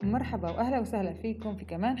مرحبا وأهلا وسهلا فيكم في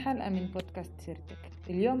كمان حلقة من بودكاست سيرتك.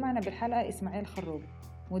 اليوم معنا بالحلقة إسماعيل خروب،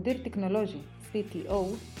 مدير تكنولوجي CTO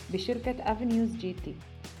بشركة أفنيوز GT.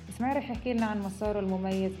 إسماعيل رح يحكي لنا عن مساره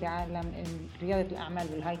المميز بعالم ريادة الأعمال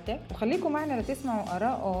بالهايتك، وخليكم معنا لتسمعوا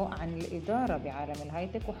آراءه عن الإدارة بعالم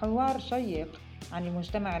الهايتك وحوار شيق عن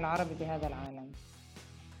المجتمع العربي بهذا العالم.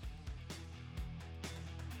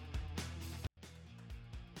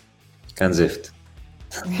 كان زفت.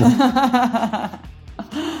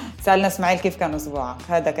 سألنا إسماعيل كيف كان أسبوعك،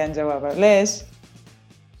 هذا كان جوابه. ليش؟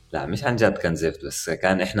 لا مش عن جد كان زفت، بس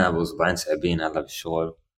كان إحنا بأسبوعين صعبين هلا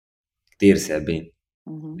بالشغل، كتير صعبين.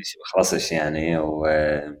 مش بخلصش يعني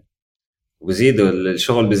وبزيدوا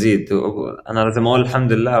الشغل بزيد. أنا لازم أقول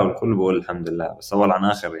الحمد لله والكل بقول الحمد لله، بس أول عن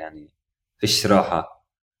آخر يعني فيش راحة.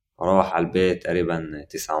 أروح على البيت تقريبا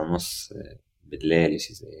 9:30 بالليل،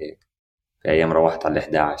 شيء زي هيك. في أيام روحت على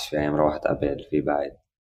 11، في أيام روحت قبل، في بعد.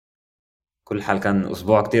 كل حال كان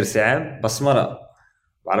أسبوع كتير صعب، بس مرق.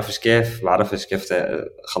 بعرفش كيف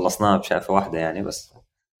خلصناها بشقفة واحدة يعني، بس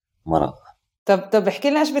مرق. طب احكي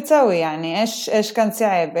لنا ايش بتسوي، يعني ايش كان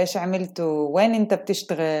صعب، ايش عملتوا، وين انت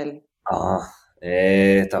بتشتغل؟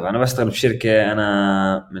 طب انا بشتغل بشركة،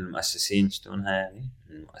 انا من مؤسسين شتونها، يعني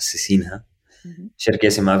من مؤسسينها. شركة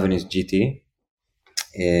اسمها افنيوز جي تي.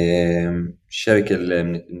 الشركة اللي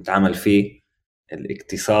بنتعامل فيه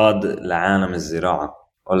الاقتصاد لعالم الزراعة،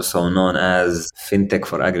 also known as fintech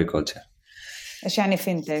for agriculture. ايش يعني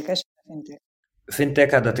فينتك؟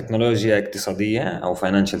 فينتك هذا تكنولوجيا اقتصادية او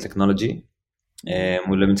financial technology.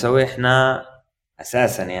 واللي بنسويه احنا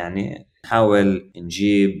اساسا يعني نحاول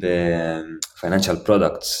نجيب financial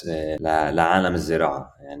products لعالم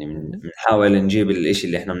الزراعة. يعني بنحاول نجيب الاشي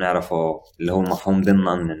اللي احنا بنعرفه، اللي هو مفهوم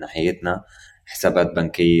ضمنا من ناحيتنا: حسابات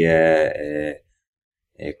بنكية،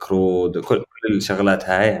 كرود، كل الشغلات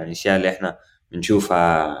هاي. يعني اشياء اللي احنا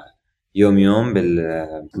بنشوفها يوم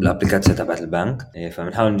بالابليكاتشن تبعت البنك.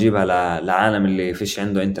 فبنحاول نجيبها لعالم اللي فيش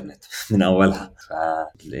عنده انترنت من اولها.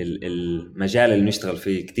 فالمجال اللي نشتغل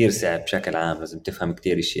فيه كتير صعب بشكل عام، لازم تفهم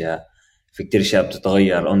كتير اشياء، في كتير اشياء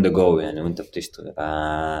بتتغير on the go يعني وانت بتشتغل.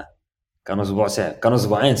 كان اسبوع صعب، كانوا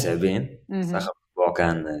اسبوعين صعبين، بس اخر اسبوع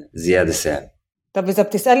كان زيادة صعب. طب اذا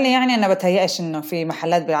بتسألني، يعني انا بتهيأش انه في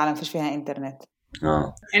محلات بالعالم فيش فيها انترنت.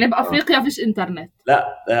 يعني بأفريقيا فيش انترنت؟ لا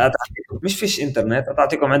مش فيش انترنت.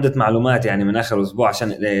 أعطيكم عدة معلومات يعني من آخر أسبوع،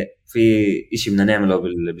 عشان في إشي بدنا نعمله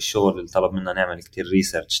بالشغل اللي طلب منا نعمل كتير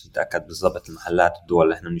ريسيرش نتأكد بالضبط المحلات والدول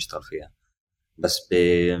اللي إحنا بنشتغل فيها. بس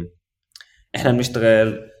إحنا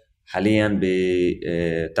بنشتغل حاليا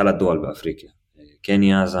ب3 دول بأفريقيا: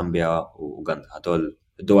 كينيا، زامبيا، وأوغندا. هدول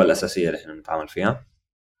الدول الأساسية اللي إحنا بنتعامل فيها.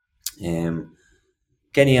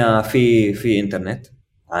 كينيا في انترنت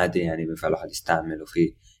عادي، يعني بينفع الواحد يستعمل،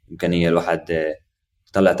 وفي إمكانية الواحد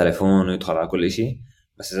يطلع تليفون ويدخل على كل إشي.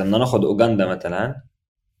 بس إذا بدنا ناخد أوغندا مثلا،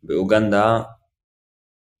 بأوغندا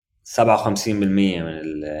 57%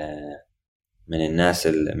 من الناس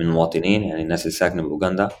من المواطنين، يعني الناس اللي ساكنة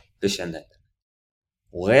بأوغندا فيش عندها انترنت.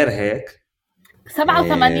 وغير هيك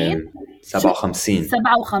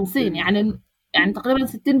 57 يعني تقريبا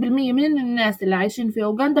 60% من الناس اللي عايشين في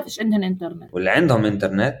أوغندا فيش عندهم انترنت. واللي عندهم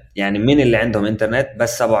انترنت، يعني من اللي عندهم انترنت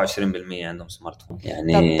بس 27% عندهم سمارت فون.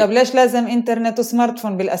 يعني طب ليش لازم انترنت وسمارت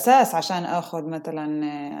فون بالاساس عشان اخذ مثلا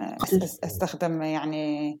استخدم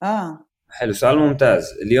يعني حلو، سؤال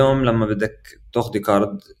ممتاز. اليوم لما بدك تاخدي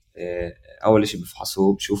كارد، اول شيء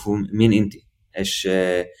بفحصوه، بشوفوا مين انت،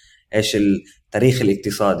 ايش التاريخ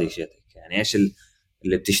الاقتصادي شيء، يعني ايش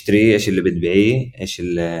اللي بتشتريه، ايش اللي بتبيعيه، ايش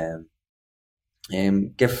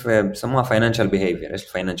كيف بسموها financial behavior. ايش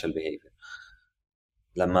financial behavior؟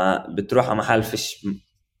 لما بتروح على محل فيش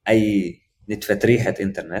اي نتفة ريحة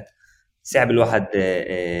انترنت، صعب الواحد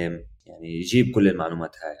يعني يجيب كل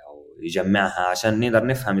المعلومات هاي او يجمعها عشان نقدر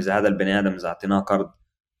نفهم اذا هذا البني ادم اذا اعطيناه كارد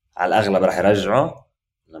على الاغلب راح يرجعه،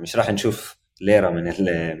 ولا مش راح نشوف ليرة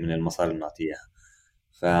من المصاري اللي نعطيها.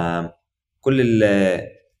 فكل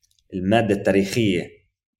المادة التاريخية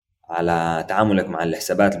على تعاملك مع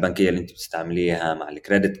الحسابات البنكية اللي انت بتستعمليها، مع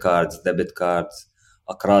الكريدت كاردز، ديبت كاردز،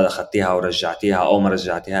 أقراض أخذتيها ورجعتيها أو ما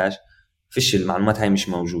رجعتيهاش، فيش المعلومات هاي مش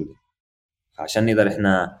موجودة. فعشان نقدر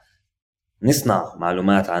إحنا نصنع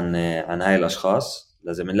معلومات عن هاي الأشخاص،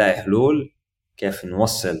 لازم نلاقي حلول كيف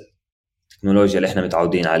نوصل التكنولوجيا اللي إحنا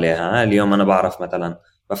متعودين عليها. اليوم أنا بعرف مثلا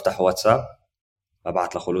بفتح واتساب،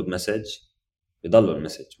 ببعت لخلود مسج، بيضل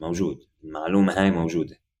المسج موجود، المعلومة هاي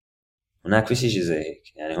موجودة. هناك في شيء زي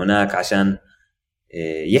هيك، يعني هناك عشان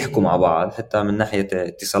يحكوا مع بعض حتى من ناحية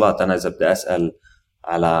اتصالات. أنا إذا بدي أسأل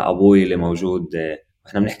على أبوي اللي موجود،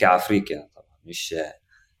 إحنا بنحكي على أفريقيا طبعا، مش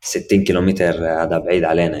 60 كيلومتر هذا بعيد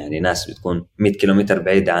علينا. يعني ناس بتكون 100 كيلومتر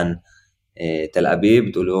بعيد عن تل أبيب،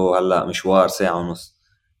 بتقولوا هلأ مشوار 1.5 ساعة.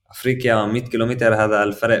 افريقيا 100 كيلومتر، هذا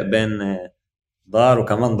الفرق بين دار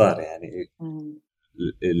وكمان دار يعني.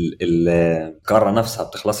 القارة نفسها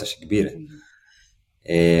بتخلصش كبيرة.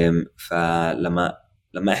 فلما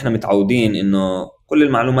احنا متعودين انه كل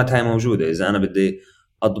المعلومات هاي موجودة، اذا انا بدي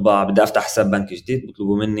افتح حساب بنك جديد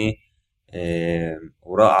بيطلبوا مني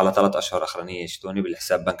وراء على 3 أشهر اخرانية يشتوني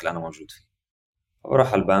بالحساب بنك اللي انا موجود فيه.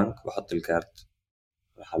 بروح على البنك بحط الكارت،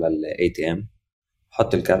 بروح على الاي تي ام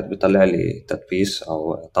بحط الكارت، بيطلع لي تدبيس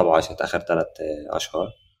او طبعة عشان اخر 3 أشهر.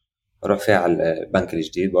 بروح فيها على البنك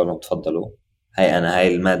الجديد بقول لهم تفضلوا،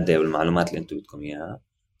 هاي المادة والمعلومات اللي انتم بدكم اياها.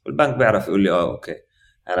 والبنك بيعرف يقول لي اوكي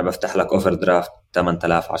انا بفتح لك اوفر درافت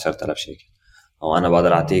 8000 10000 شيكل، او انا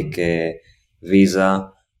بقدر اعطيك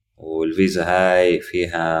فيزا، والفيزا هاي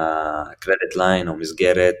فيها كريدت لاين او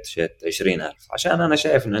مسجرة 20000 عشان انا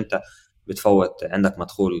شايف انه انت بتفوت عندك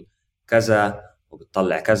مدخول كذا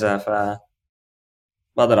وبتطلع كذا،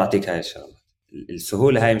 بقدر اعطيك هاي الشغلات.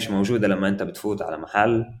 السهولة هاي مش موجودة لما انت بتفوت على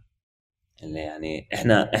محل اللي يعني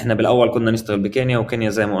احنا بالاول كنا نشتغل بكينيا، وكينيا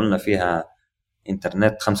زي ما قلنا فيها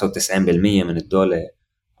انترنت 95% من الدولة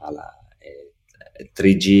على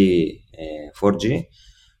 3G 4G،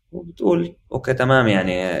 وبتقول اوكي تمام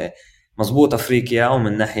يعني مظبوط. افريقيا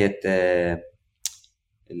ومن ناحية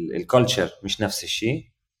الكالتشر مش نفس الشيء،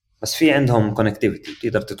 بس في عندهم كونكتيفيتي،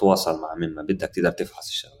 تقدر تتواصل مع من ما بدك، تقدر تفحص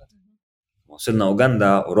الشغلات. وصلنا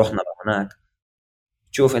اوغندا ورحنا لهناك،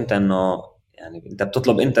 تشوف انت انه يعني انت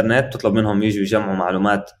بتطلب انترنت، بتطلب منهم يجوا يجمعوا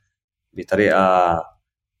معلومات بطريقة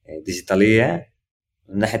ديجيتالية،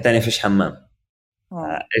 من الناحية الثانية فيش حمام.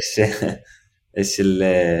 ايش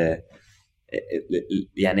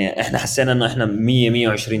يعني احنا حسينا انه احنا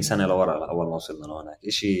 120 سنة لورا اول ما وصلنا لهناك.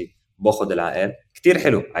 اشي باخد العقل كتير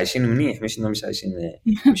حلو، عايشين منيح، مش انه مش عايشين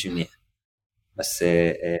مش منيح، بس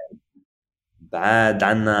بعاد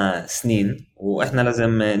عنا سنين. واحنا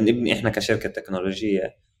لازم نبني، احنا كشركة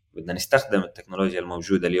تكنولوجية بدنا نستخدم التكنولوجيا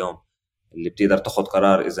الموجودة اليوم اللي بتقدر تاخد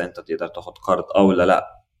قرار اذا انت تقدر تاخد قرض او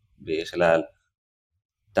لا بخلال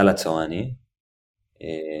 3 ثواني.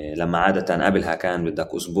 لما عادة قبلها كان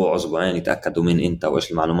بدك أسبوع أسبوعين يتأكدوا من أنت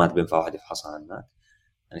وإيش المعلومات بينفع واحد يفحصها عنك.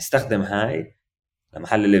 نستخدم هاي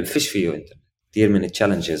لمحل اللي بفش فيه أنت. كتير من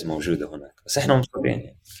التشالنجز موجودة هناك، بس إحنا مصابين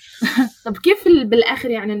يعني. طب كيف بالآخر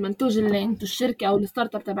يعني المنتوج اللي أنتوا الشركة أو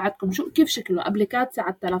الستارت اب تبعتكم كيف شكله؟ أبليكاتي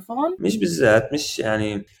على التلفون؟ مش بالذات، مش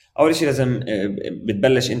يعني أول شيء لازم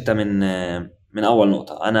بتبلش أنت من أول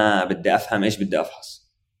نقطة. أنا بدي أفهم إيش بدي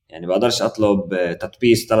أفحص، يعني بقدرش أطلب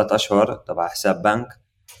تطبيق 3 أشهر تبع حساب بنك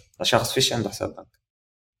لشخص فيش عنده حساب بنك.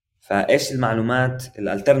 فايش المعلومات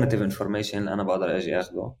الالترناتيف انفورميشن اللي انا بقدر اجي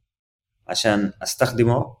اخده عشان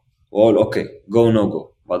استخدمه واقول اوكي جو نو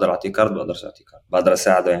جو، بقدر اعطيه كارد بقدرش اعطيه كارد، بقدر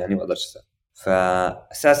اساعده يعني بقدرش اساعده.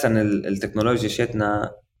 فاساسا التكنولوجيا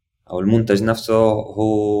شيتنا او المنتج نفسه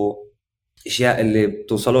هو اشياء اللي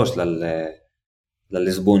بتوصلوش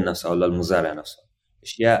للزبون نفسه او للمزارع نفسه،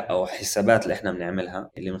 اشياء او حسابات اللي احنا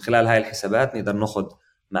بنعملها، اللي من خلال هاي الحسابات نقدر ناخد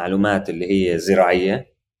معلومات اللي هي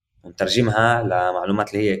زراعية ونترجمها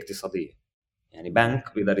لمعلومات اللي هي اقتصادية. يعني بنك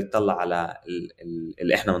بيقدر يطلع على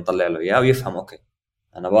اللي احنا بنطلع له اياه ويفهم اوكي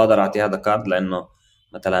انا بقدر اعطي هذا كارد لانه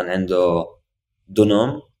مثلا عنده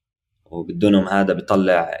دونم، وبالدونم هذا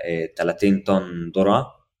بيطلع 30 طن ذرة،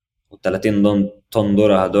 وال30 طن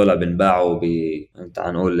ذرة هدول بنباعوا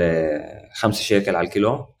تعال نقول 5 شيكل على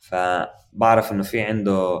الكيلو. فبعرف انه في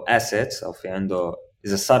عنده assets او في عنده،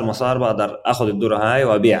 اذا صار مصار بقدر اخذ الذرة هاي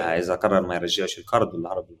وابيعها اذا قرر ما يرجعش الكارد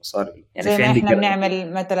ولا هرب المصاري. يعني زي في ما عندي احنا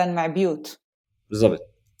بنعمل مثلا مع بيوت بالضبط.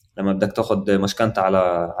 لما بدك تاخد مشكنة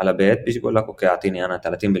على بيت بيجي بقول لك اوكي اعطيني انا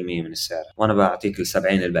 30% من السعر وانا بعطيك ال70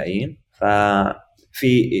 الباقيين.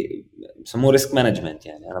 ففي بسموه ريسك مانجمنت،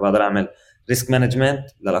 يعني انا بقدر اعمل ريسك مانجمنت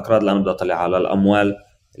للاقراض اللي انا بدي اطلع على الاموال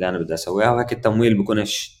اللي انا بدي اسويها. وهيك التمويل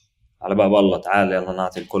بيكونش على باب الله تعال يلا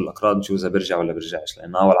نعطي الكل اقراض نشوف اذا بيرجع ولا بيرجعش،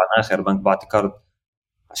 لانه اول عن اخر بنك بعطي كارد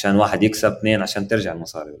عشان واحد يكسب، 2 عشان ترجع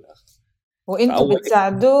المصاري بالاخر. وانتوا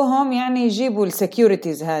بتساعدوهم يعني يجيبوا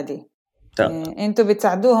السكيورتيز هذه، انتوا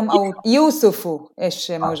بتساعدوهم او يوصفوا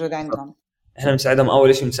ايش موجود عندهم. احنا بنساعدهم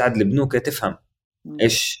اول شيء، بنساعد البنوك تفهم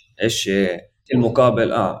ايش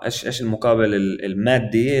المقابل ايش المقابل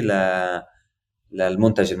المادي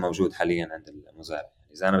للمنتج الموجود حاليا عند المزارع.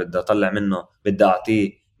 اذا انا بدي اطلع منه بدي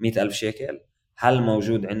اعطيه 100,000 شيكل، هل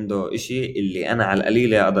موجود عنده اشي اللي انا على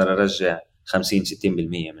القليله اقدر ارجع 50-60%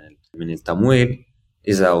 من التمويل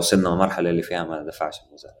اذا وصلنا لمرحله اللي فيها ما دفعش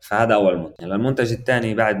المزارع. فهذا اول منتج. المنتج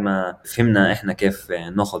الثاني بعد ما فهمنا احنا كيف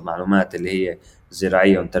ناخذ معلومات اللي هي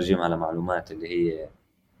زراعيه ونترجمها لمعلومات اللي هي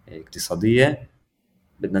اقتصاديه،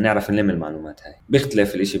 بدنا نعرف نلم المعلومات هاي.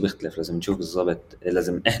 بيختلف الاشي بيختلف، لازم نشوف بالضبط،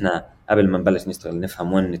 لازم احنا قبل ما نبلش نشتغل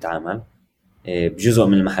نفهم وين نتعامل. بجزء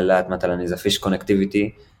من المحلات مثلا اذا فيش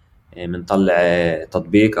كونكتيفيتي بنطلع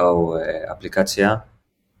تطبيق او ابليكاتسيا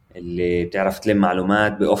اللي بتعرف تلم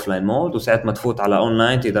معلومات باوفلاين مود، وساعة ما تفوت على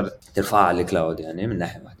اونلاين تقدر ترفعها على الكلاود. يعني من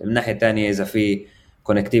ناحيه واحده. من ناحيه تانية اذا في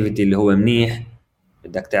كونكتيفيتي اللي هو منيح،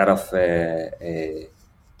 بدك تعرف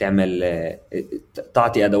تعمل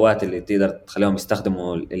تعطي ادوات اللي تقدر تخليهم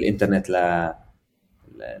يستخدموا الانترنت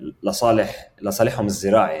لصالحهم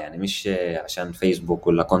الزراعي، يعني مش عشان فيسبوك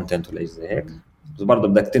ولا كونتنت ولا زي هيك. بس برضه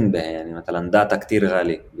بدك تنبه، يعني مثلا داتا كتير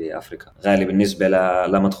غالي بافريقيا، غالي بالنسبه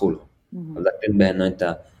لمدخولهم. بدك تنبه انه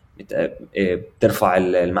انت بترفع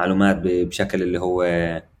المعلومات بشكل اللي هو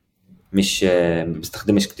مش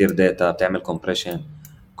بيستخدمش كتير داتا، بتعمل كومبريشن.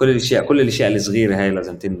 كل الاشياء الصغيره هاي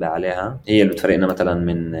لازم تنبه عليها، هي اللي بتفرقنا مثلا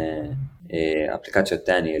من ابلكيشن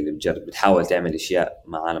تانية اللي بتحاول تعمل اشياء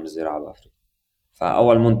مع عالم الزراعه بافريقيا.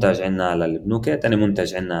 فاول منتج عندنا للبنوك، ثاني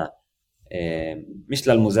منتج عندنا مش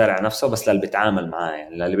للمزارع نفسه بس للي بيتعامل معاه،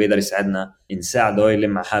 يعني اللي بيقدر يساعدنا نساعده يلم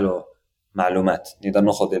مع حاله معلومات. نقدر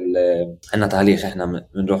ناخذ عندنا تاريخ، احنا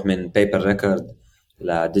بنروح من بيبر ريكورد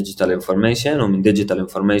لديجيتال انفورميشن، ومن ديجيتال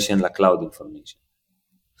انفورميشن لكلاود انفورميشن.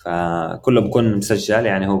 فكله بيكون مسجل،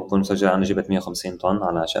 يعني هو بيكون مسجل. انا جبت 150 طن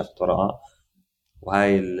على شافة ورقه،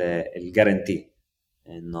 وهاي الجارنتي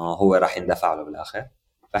انه هو راح يندفع له بالاخر.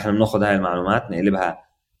 فاحنا بناخذ هاي المعلومات نقلبها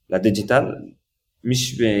لديجيتال،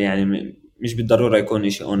 مش بالضروره يكون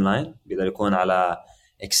شيء اونلاين، بيقدر يكون على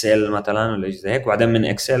اكسل مثلا ولا شيء زي هيك. وبعدين من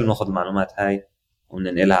اكسل ناخذ المعلومات هاي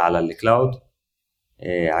وننقلها على الكلاود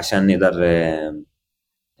عشان نقدر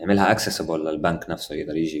نعملها اكسسبل للبنك نفسه،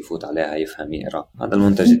 يقدر يجي يفوت عليها يفهم يقرا. هذا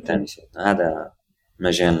المنتج الثاني شيء، هذا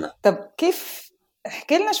مجالنا. طب كيف،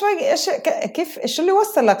 احكي لنا شوي ايش اللي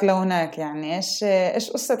وصلك لهناك؟ يعني ايش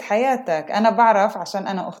قصة حياتك؟ انا بعرف عشان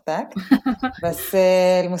انا اختك بس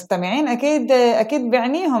المستمعين اكيد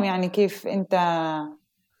بيعنيهم. يعني كيف انت،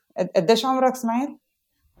 قديش عمرك اسماعيل؟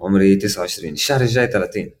 عمري 29، الشهر الجاي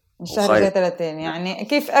 30. الشهر الجاي 30. يعني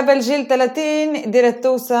كيف قبل جيل 30 قدرت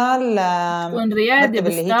توصل تكون ريادة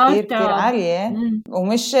اللي هي كتير عالية،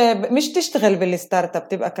 ومش تشتغل بالستارت اب،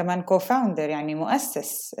 تبقى كمان كوفاوندر، يعني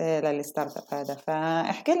مؤسس للستارت اب هذا.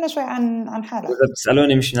 فاحكي لنا شوي عن حالك. إذا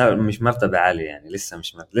بتسألوني مش مرتبة عالية، يعني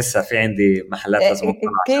لسه في عندي محلات لازم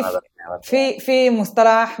كيف في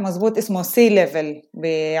مصطلح مزبوط اسمه سي ليفل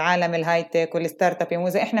بعالم الهاي تك والستارت اب.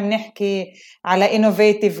 يعني احنا بنحكي على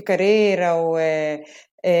انوفيتيف كارير، او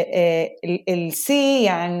السي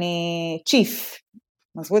يعني تشيف،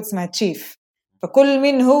 مزبوط اسمها تشيف. فكل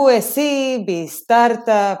من هو سي بستارت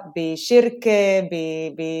اب،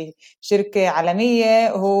 بشركة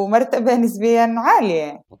عالمية، هو مرتبة نسبيا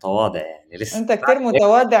عالية. متواضع يعني لسه. انت كتير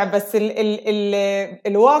متواضع، بس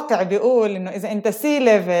الواقع بيقول انه اذا انت سي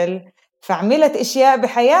ليفل فعملت اشياء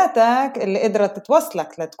بحياتك اللي قدرت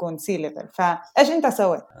تتوصلك لتكون سي ليفل. فايش انت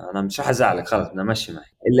سويت؟ انا مش حزعلك، خلص بدنا نمشي معي.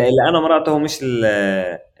 الا انا مرأته مش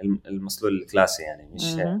المسلول الكلاسي، يعني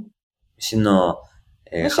مش انه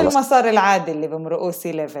مش المسار العادي اللي بمرقوه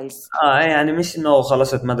سي ليفلز. يعني مش انه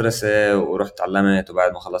خلصت مدرسة ورحت تعلمت،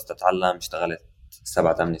 وبعد ما خلصت اتعلم اشتغلت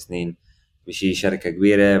 7-8 سنين بشي شركة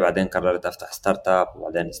كبيرة، بعدين قررت افتح ستارت اب،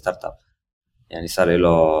 وبعدين ستارت اب يعني صار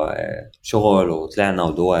له شغل وطلعنا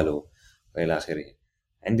ودول والى اخره.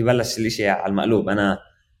 عندي بلش الاشي على المقلوب. انا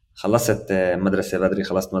خلصت مدرسة بدري،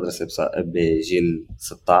 خلصت مدرسة بجيل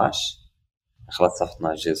 16، خلصت صف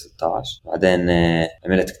 12 جيل 16. بعدين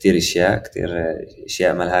عملت كتير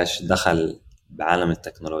اشياء ما لهاش دخل بعالم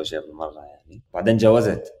التكنولوجيا بالمرة يعني. بعدين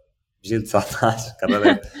جوزت بجيل 19،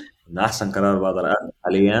 قررت انه احسن قرار بقدر اخذه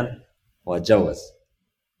حاليا واتجوز.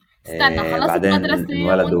 استنى، خلصت مدرسة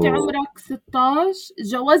وانت عمرك 16،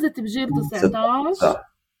 جوزت بجيل 19.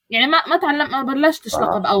 يعني ما بلشتش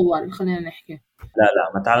لقب اول، خلينا نحكي.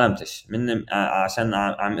 لا ما تعلمتش عشان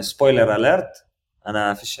عم سبويلر اليرت،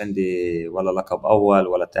 انا فيش عندي ولا لقب اول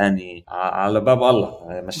ولا تاني، على باب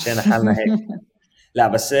الله مشينا حالنا هيك. لا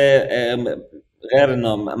بس غير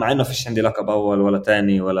انه مع انه فيش عندي لقب اول ولا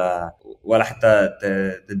تاني ولا حتى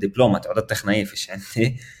الدبلومه تقعد تخنيه فيش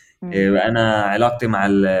عندي. انا علاقتي مع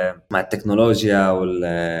التكنولوجيا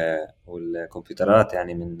والكمبيوترات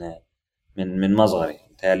يعني من مصغري.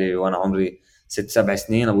 بالتالي وانا عمري 6-7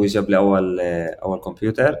 سنين ابوي جاب لي اول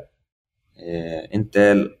كمبيوتر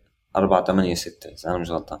انتل 486 اذا انا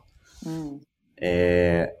مش غلطان.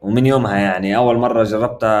 ومن يومها يعني اول مره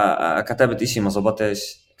جربتها كتبت اشي ما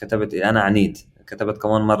زبطش، كتبت انا عنيد، كتبت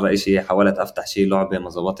كمان مره اشي حاولت افتح شي لعبه ما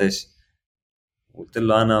زبطش، قلت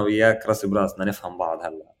له انا وياك راسي براسنا نفهم بعض.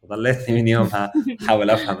 هلا ضليتني من يومها احاول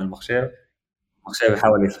افهم المخشب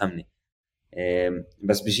يحاول يفهمني.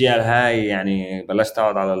 بس بجيل هاي يعني بلشت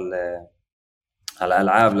اقعد على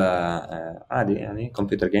العاب عادي يعني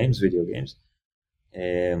كمبيوتر جيمز، فيديو جيمز.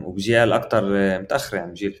 وبجيل اكتر متاخر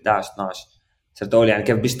يعني بجيل 11-12 صرت اقول يعني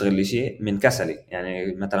كيف بيشتغل الاشي من كسلي.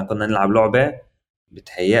 يعني مثلا كنا نلعب لعبة،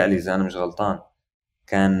 بتهيألي اذا انا مش غلطان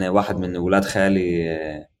كان واحد من اولاد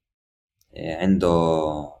خالي عنده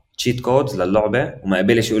تشيت كودز للعبة وما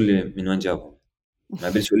قبلش يقول لي من وين جابهم، ما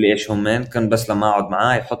قبلش يقول لي ايش هم، كان بس لما اقعد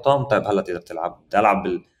معاه يحطهم طيب هلا تقدر تلعب. بدي العب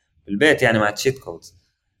بالبيت يعني مع تشيت كودز.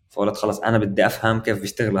 فقلت خلص انا بدي افهم كيف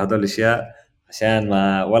بيشتغلوا هدول الاشياء عشان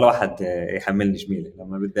ما ولا واحد يحملني جميله.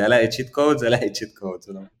 لما بدي الاقي تشيت كودز الاقي تشيت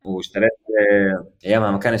كودز. واشتريت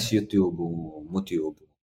ايامها ما كانش يوتيوب وموتيوب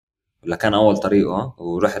ولا كان اول طريقه،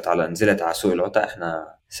 ورحت على نزلت على سوق العتاق،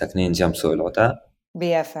 احنا ساكنين جنب سوق العتاق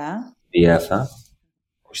بيافا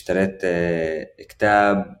واشتريت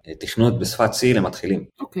كتاب تخنوت بصفات سي لمدخلين.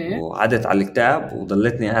 وعدت على الكتاب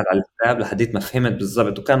وضلتني قاعد على الكتاب لحديت ما فهمت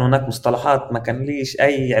بالضبط. وكان هناك مصطلحات ما كان ليش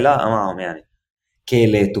اي علاقه معهم، يعني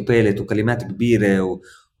كيلت وبيلت وكلمات كبيره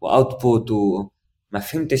واوتبوت، وما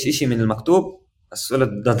فهمتش اشي من المكتوب. بس قلت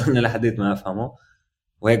ضلني لحديت ما افهمه.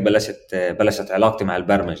 وهيك بلشت علاقتي مع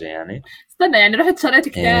البرمجه. يعني استنى، يعني رحت شريت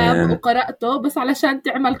كتاب وقرأته بس علشان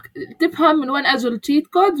تفهم من وين اجوا التشيت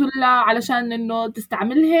كودز، ولا علشان انه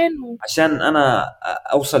تستعملهن عشان انا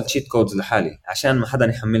اوصل تشيت كودز لحالي، عشان ما حدا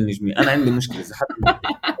يحملني جميل. انا عندي مشكله اذا حدا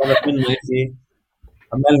طلب منه شيء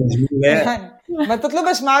حملني جميله ما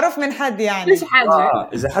تطلبش معروف من حد يعني. مش حاجه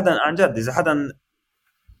اذا حدا عن جد،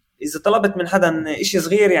 اذا طلبت من حدا إشي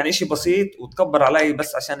صغير يعني إشي بسيط وتكبر علي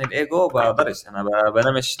بس عشان الإيجو، بقدرش. أنا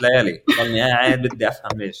بنامش ليالي ضلني قاعد بدي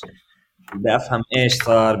أفهم ليش، بدي أفهم إيش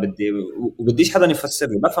صار، وبديش حدا يفسر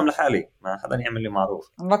لي، بفهم لحالي ما حدا يعمل لي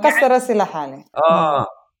معروف. بكسر راسي لحالي.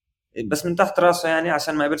 بس من تحت راسه يعني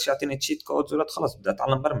عشان ما يقبلش يعطيني تشيت كودز. ولا خلص بدي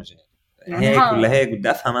أتعلم برمجة يعني هيك ولا هيك،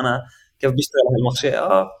 بدي أفهم أنا كيف بيشتغل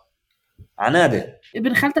هالمخشى. عنادة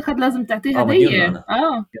ابن خالتك هاد لازم تعطيه هدية.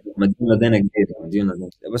 مديون لدينا كبير،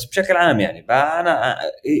 بس بشكل عام يعني أنا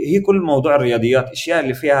هي كل موضوع الرياضيات اشياء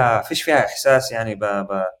اللي فيها فيش فيها احساس، يعني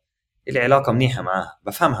لي علاقه منيحه معها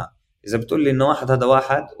بفهمها. اذا بتقول لي انه واحد هذا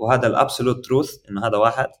واحد وهذا الابسولوت تروث انه هذا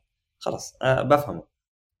واحد، خلص بفهمه.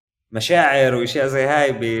 مشاعر واشياء زي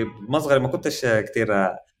هاي بمصغري ما كنتش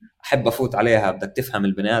كتير احب افوت عليها. بدك تفهم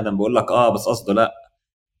البني ادم، بقول لك بس قصده لا،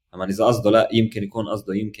 اما اذا قصده لا يمكن يكون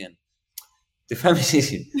قصده يمكن تفهمش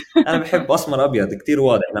شيء. انا بحب اسمر ابيض كتير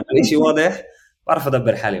واضح. لما الاشي واضح بعرف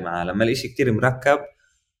ادبر حالي معاه. لما الاشي كتير مركب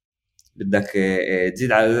بدك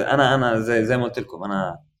تزيد على انا زي ما قلت لكم،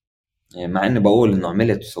 انا مع اني بقول انه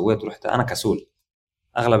عملت وسويت ورحت، انا كسول.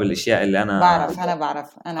 اغلب الاشياء اللي انا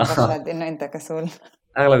بعرف انا بشهد انه انت كسول.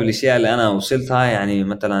 اغلب الاشياء اللي انا وصلتها، يعني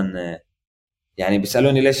مثلا يعني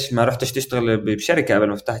بيسالوني ليش ما رحتش تشتغل بشركه قبل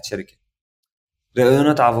ما فتحت شركه،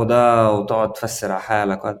 رؤية نتعب وتقعد تفسر على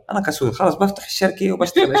حالك. انا كسول خلاص بفتح الشركه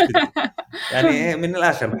وبشتغل ايش بدي. يعني من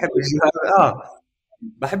الاخر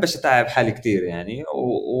بحبش اتعب حالي كتير يعني.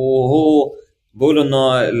 وهو بقولوا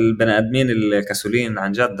انه البني ادمين الكسولين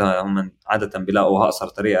عن جد هم عاده بيلاقوا اقصر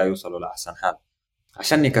طريقه يوصلوا لاحسن حال.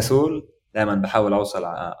 عشاني كسول دائما بحاول اوصل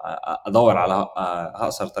ادور على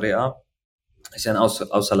اقصر طريقه عشان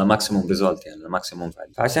اوصل لماكسيموم ريزولت، يعني لماكسيموم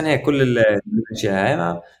فاليو. فعشان هيك كل الاشياء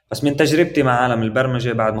هاي. بس من تجربتي مع عالم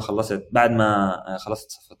البرمجه، بعد ما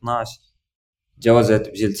خلصت صف 12 تجوزت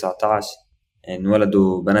بجيل 19،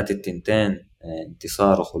 انولدوا بنات التنتين،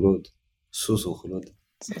 انتصار وخلود، سوسو وخلود.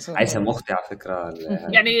 عايزة اختي على فكره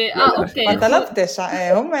يعني اوكي ما طلبتش،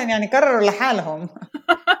 هم يعني قرروا لحالهم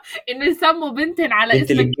انه يسموا بنتين على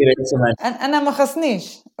اسمك. انا ما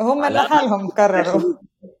خصنيش، هم لحالهم قرروا.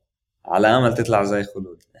 على امل تطلع زي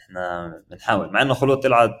خلود. احنا بنحاول، مع انه خلود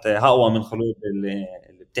طلعت اقوى من خلود اللي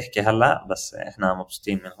بتحكي هلا، بس احنا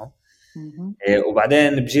مبسوطين منهم.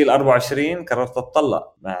 وبعدين بجيل 24 قررت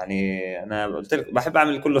اتطلق. يعني انا قلت لك بحب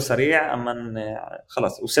اعمل كله سريع، اما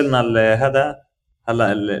خلص وصلنا لهذا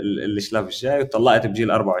هلا الشلاف الجاي. وطلقت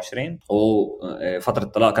بجيل 24، وفتره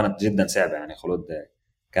الطلاق كانت جدا صعبه. يعني خلود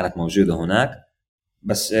كانت موجوده هناك،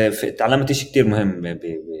 بس تعلمت شيء كتير مهم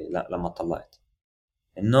لما طلقت،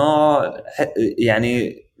 انه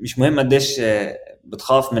يعني مش مهم قديش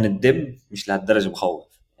بتخاف من الدب، مش لهالدرجه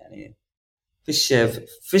بخوف. يعني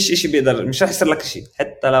فيش اشي بيقدر، مش رح يصير لك شيء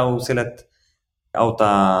حتى لو وصلت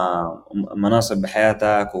اوطى مناصب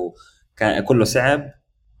بحياتك وكان كله صعب.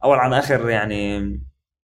 اول عن اخر يعني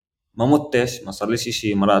ما متش، ما صار ليش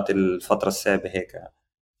اشي، مرات الفتره الصعبه هيك.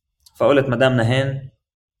 فقلت مدامنا هين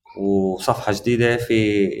وصفحه جديده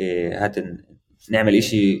في هات نعمل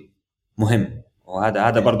اشي مهم.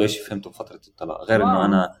 وهذا برضو اشي فهمته بفتره الطلاق، غير انه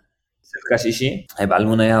انا سلكاش اشي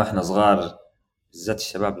هيبعلمونا اياه واحنا صغار، بالذات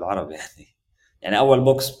الشباب العرب. يعني اول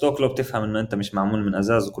بوكس بتاكله بتفهم انه انت مش معمول من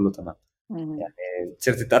ازاز وكله تمام. يعني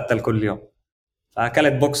تصير تتقتل كل يوم.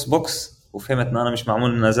 فاكلت بوكس وفهمت انه انا مش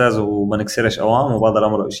معمول من ازاز وما نكسرش قوام وبقدر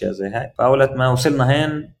امرق اشياء زي هاي. فاولت ما وصلنا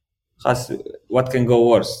هين خلاص what can go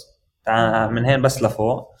worse من هين بس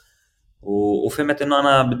لفوق. وفهمت انه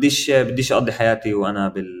انا بديش اقضي حياتي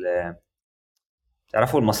وانا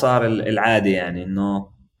تعرفوا المسار العادي، يعني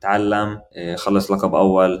انه تعلم، خلص لقب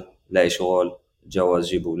اول، لاقي شغل، تجوز،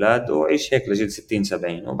 جيب اولاد وعيش هيك لجيل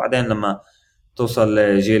 60-70، وبعدين لما توصل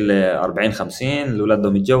لجيل 40-50 الاولاد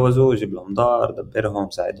بدهم يتجوزوا، جيب لهم دار، دبرهم،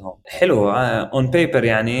 ساعدهم. حلو اون بيبر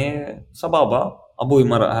يعني صبابه. ابوي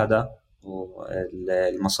مرق هذا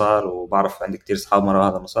والمسار، وبعرف عندي كتير اصحاب مروا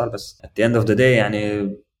هذا المسار، بس at the end of the day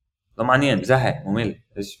يعني ضمانين زهق ممل.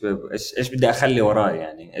 ايش بدي اخلي وراي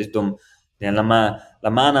يعني؟ ايش بدهم يعني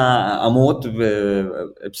لما انا اموت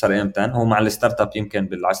بصير امتى؟ هو مع الستارت اب يمكن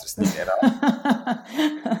بالعشر سنين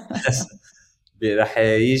راح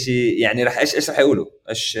يجي يعني راح ايش راح يقولوا؟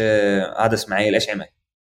 ايش هذا اسماعيل ايش عمل؟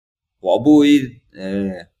 وابوي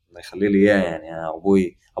الله يخلي لي اياه يعني،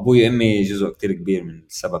 ابوي امي جزء كتير كبير من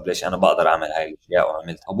السبب ليش انا بقدر اعمل هاي الاشياء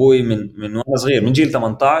وعملتها. ابوي من وانا صغير من جيل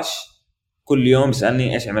 18 كل يوم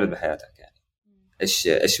بيسالني ايش عملت بحياتك، يعني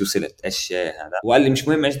ايش وصلت، ايش هذا. وقال لي مش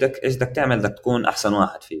مهم ايش بدك تعمل، بدك تكون احسن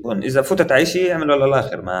واحد فيه. اذا فتت عيشي اعمل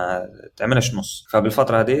للاخر، ما تعملش نص.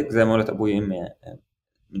 فبالفتره هذيك زي ما قلت ابوي امي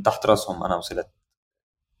من تحت راسهم انا وصلت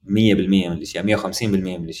 100% من الاشياء، 150%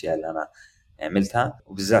 من الاشياء اللي انا عملتها.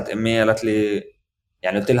 وبالذات امي قالت لي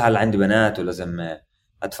يعني، قلت لها هلا عندي بنات ولازم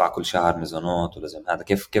ادفع كل شهر ميزانات ولازم هذا،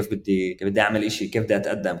 كيف بدي اعمل إشي، كيف بدي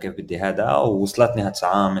اتقدم، كيف بدي هذا. ووصلتني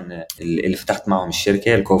هالساعه من اللي فتحت معهم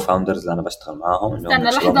الشركه، الكو فاوندرز اللي انا بشتغل معاهم. استنى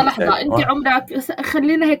لحظه انت عمرك،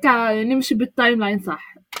 خلينا هيك نمشي بالتايم لاين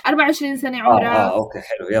صح. 24 سنه عمرك. اوكي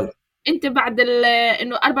حلو يلا. انت بعد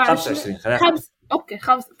انه 25 اوكي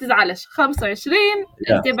تزعلش 25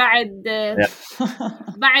 انت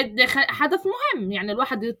بعد حدث مهم يعني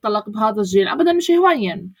الواحد يتطلق بهذا الجيل ابدا مش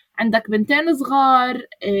هوين. عندك بنتين صغار،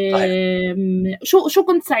 شو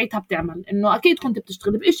كنت ساعتها بتعمل؟ انه اكيد كنت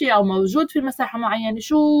بتشتغل بإشي او موجود في مساحه معينه،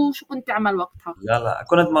 شو كنت تعمل وقتها؟ لا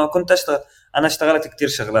كنت اشتغل. انا اشتغلت كتير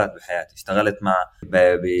شغلات بحياتي. اشتغلت مع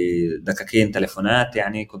بدكاكين تليفونات،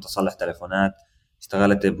 يعني كنت اصلح تليفونات.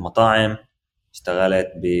 اشتغلت بمطاعم،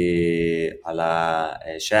 اشتغلت على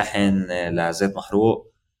شاحن لزيت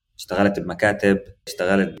محروق، اشتغلت بمكاتب،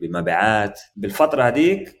 اشتغلت بمبيعات. بالفترة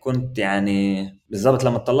هذيك كنت يعني بالضبط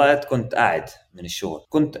لما طلعت كنت قاعد من الشغل،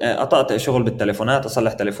 كنت قطعت شغل بالتليفونات،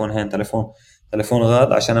 اصلح تليفون هين تليفون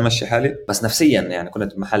غاد عشان امشي حالي. بس نفسيا يعني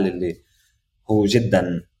كنت بمحل اللي هو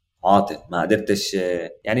جدا عاطل، ما قدرتش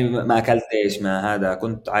يعني، ما اكلتش، ما هذا،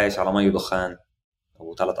 كنت عايش على مي ودخان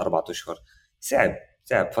و3-4 أشهر.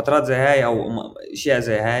 صعب فترات زي هاي او اشياء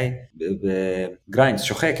زي هاي بجرايند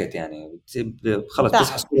شخيكت يعني. خلص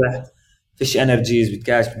تصحى الصبح فيش انرجيز،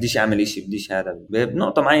 بديش اعمل اشي، بديش هذا.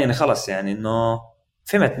 بنقطة معينة خلص يعني انه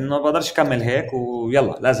فهمت انه بقدرش اكمل هيك،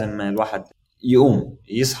 ويلا لازم الواحد يقوم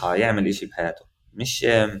يصحى يعمل اشي بحياته.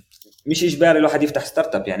 مش اجباري الواحد يفتح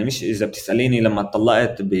ستارت اب يعني. مش اذا بتساليني لما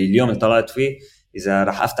طلعت باليوم اللي طلعت فيه اذا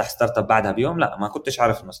راح افتح ستارت اب بعدها بيوم، لا، ما كنتش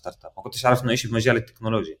عارف انه ستارت اب، ما كنتش عارف انه شيء في مجال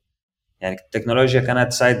التكنولوجيا. يعني التكنولوجيا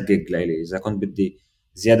كانت سايد جيج لي، اذا كنت بدي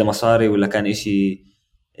زياده مصاري ولا كان شيء،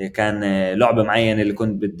 كان لعبه معينه اللي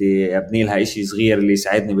كنت بدي ابني لها شيء صغير اللي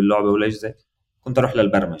يساعدني باللعبه ولا شيء، كنت اروح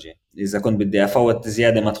للبرمجه. اذا كنت بدي افوت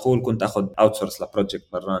زياده مدخول كنت اخذ اوتسورس لبروجكت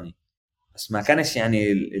براني. بس ما كانش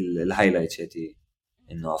يعني الهايلايت شيء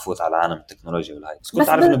انه افوت على عالم التكنولوجيا والهاي. بس كنت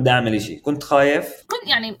عارف انه بدي اعمل شيء، كنت خايف. كنت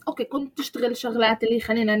يعني اوكي كنت تشتغل شغلات اللي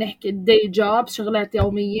خلينا نحكي الدي جوب، شغلات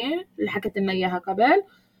يوميه اللي حكيت لنا اياها قبل،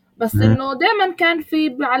 بس انه دائما كان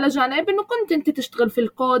في على جانب انه كنت انت تشتغل في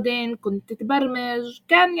الكودين، كنت تبرمج،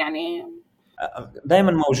 كان يعني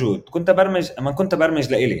دائما موجود. كنت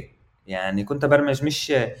ابرمج لإلي يعني، كنت ابرمج،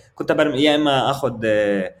 مش كنت ابرمج يا اما اخذ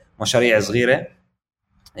مشاريع صغيره،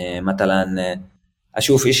 مثلا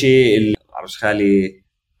اشوف اشي اللي عرش خالي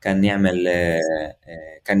كان يعمل،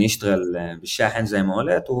 كان يشتغل بالشاحن زي ما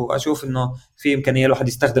قلت، واشوف انه في امكانيه الواحد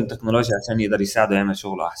يستخدم تكنولوجيا عشان يقدر يساعده يعمل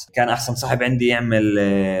شغله احسن. كان احسن صاحب عندي يعمل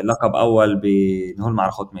لقب اول بنقول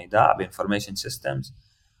معرفة ميداع بانفورميشن سيستمز،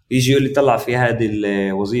 يجي يقول لي طلع في هذه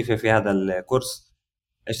الوظيفه في هذا الكورس،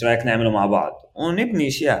 ايش رايك نعمله مع بعض ونبني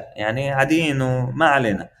اشياء يعني عاديين وما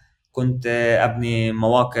علينا. كنت ابني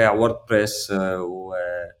مواقع ووردبريس و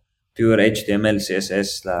Pure HTML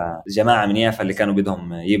CSS لجماعة من يافا اللي كانوا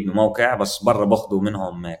بدهم يبنوا موقع، بس برا باخذوا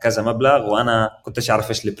منهم كذا مبلغ، وأنا كنتش أعرف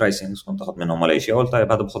إيش البرايسينج، كنت أخذ منهم ولا شيء. قلت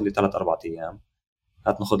طيب هذا باخذ لي 3-4 أيام،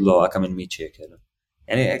 هات ناخذ له كم من 100 شيء كده.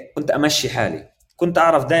 يعني كنت أمشي حالي. كنت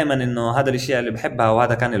أعرف دائما إنه هذا الأشياء اللي بحبها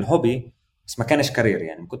وهذا كان الهوبي، بس ما كانش كارير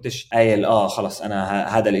يعني. ما كنتش قايل خلص أنا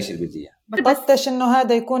هذا الإشي اللي بدي إياه. خططتش إنه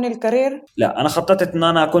هذا يكون الكارير؟ لا، أنا خططت إنه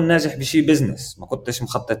أنا أكون ناجح بشيء بزنس، ما كنتش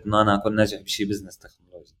مخطط إنه أنا أكون ناجح بشيء بزنس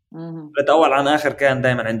تكنولوجي. أول عن آخر كان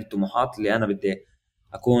دائما عندي طموحات اللي أنا بدي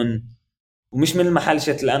اكون، ومش من المحل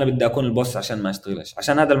شت اللي انا بدي اكون البوس عشان ما اشتغلش،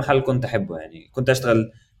 عشان هذا المحل كنت احبه. يعني كنت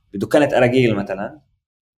اشتغل بدكانة أراجيل مثلا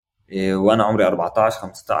وانا عمري 14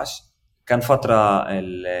 15. كان فترة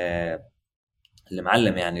اللي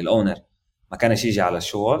معلم يعني الاونر ما كانش يجي على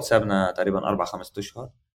الشغل، سابنا تقريبا 4-5 اشهر.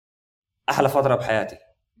 احلى فترة بحياتي.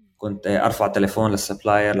 كنت ارفع تليفون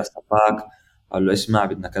للسبلاير للسباك اقول له اسمع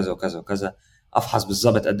بدنا كذا وكذا وكذا، افحص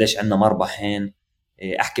بالضبط قديش عندنا مربحين،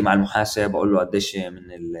 احكي مع المحاسب اقول له قديش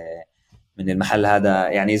من المحل هذا،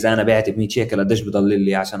 يعني اذا انا بعت ب100 شيكل قديش بضل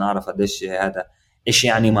لي عشان اعرف قديش هذا، ايش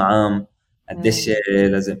يعني معام، قديش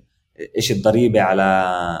لازم، ايش الضريبه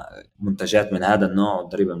على منتجات من هذا النوع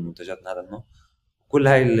والضريبه من منتجات من هذا النوع. كل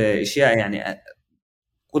هاي الاشياء يعني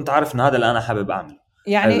كنت عارف ان هذا اللي انا حابب اعمله.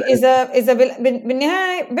 يعني اذا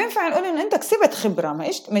بالنهايه بينفع نقول ان انت كسبت خبره،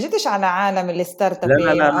 ما جيتش على عالم الستارت اب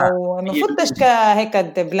او ما فتش كهيك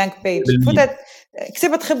بلانك بيج، فتت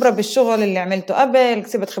كسبت خبره بالشغل اللي عملته قبل،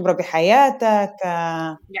 كسبت خبره بحياتك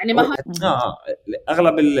يعني ما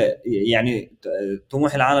اغلب يعني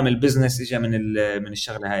طموح العالم البزنس اجى من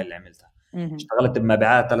الشغله هاي اللي عملتها. اشتغلت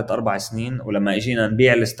بمبيعات 3-4 سنين، ولما اجينا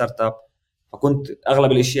نبيع الستارت اب فكنت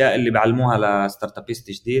اغلب الاشياء اللي بعلموها لستارت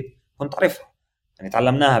ابيست جديد كنت عارفها، يعني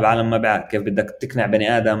تعلمناها بعالم مبيعات، كيف بدك تقنع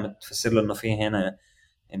بني ادم تفسر له انه في هنا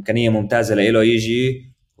امكانيه ممتازه له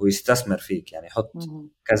يجي ويستثمر فيك، يعني يحط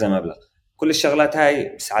كذا مبلغ. كل الشغلات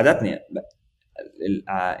هاي ساعدتني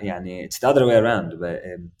يعني it's the other way around.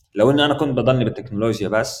 لو انه انا كنت بضلني بالتكنولوجيا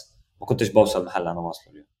بس ما كنتش بوصل محل انا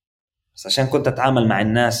واصله اليوم، بس عشان كنت اتعامل مع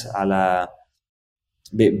الناس على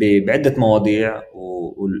بعده مواضيع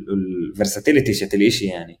والفيرساتيليتي شت الاشي،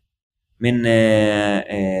 يعني من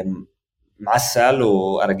معسل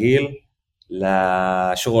وارجيل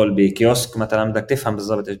لشغل بكيوسك مثلا بدك تفهم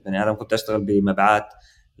بالضبط ايش بني ادم. كنت اشتغل بمبيعات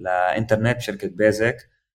لانترنت بشركه بيزك،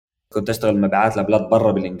 كنت اشتغل مبيعات لبلاد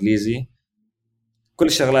برا بالانجليزي. كل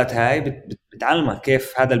الشغلات هاي بتعلمك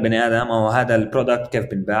كيف هذا البني ادم او هذا البرودكت كيف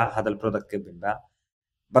بنباع، هذا البرودكت كيف بنباع.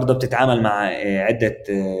 برضه بتتعامل مع عده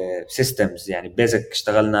سيستمز، يعني بيزك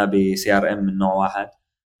اشتغلنا بسي ار ام من نوع واحد،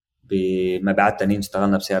 بمبيعات تانيين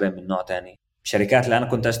اشتغلنا بسي ار ام من نوع تاني. الشركات اللي انا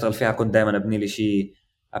كنت اشتغل فيها كنت دائما ابني لي شيء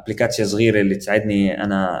ابليكيشن صغيره اللي تساعدني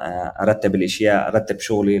انا ارتب الاشياء، ارتب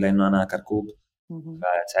شغلي لانه انا كركوب،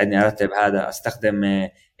 فتساعدني ارتب هذا، استخدم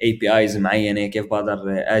اي بي ايز معينه كيف بقدر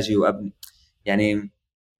اجي وابني. يعني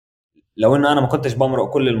لو انه انا ما كنتش بمرق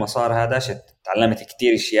كل المسار هذا تعلمت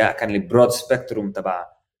كتير اشياء، كان لي برود سبيكتروم تبع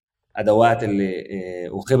ادوات اللي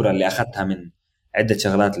وخبره اللي اخذتها من عده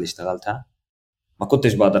شغلات اللي اشتغلتها. ما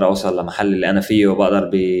كنتش بقدر اوصل لمحل اللي انا فيه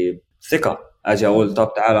وبقدر بثقه اجي اقول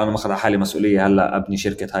طب تعال انا ماخذ على حالي مسؤوليه هلا ابني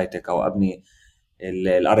شركه هاي تك او ابني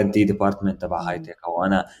الار ان دي ديبارتمنت تبع هاي تك، او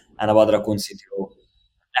انا بقدر اكون سي تي او.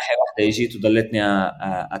 من ناحيه واحده اجيت وضلتني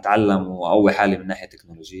اتعلم واقوي حالي من ناحيه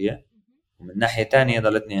تكنولوجيه، ومن ناحيه تانية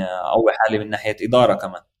ضلتني اقوي حالي من ناحيه اداره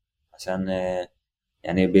كمان، عشان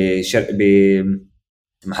يعني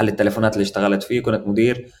بمحل التليفونات اللي اشتغلت فيه كنت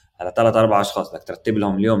مدير على 3-4 اشخاص، بدك ترتب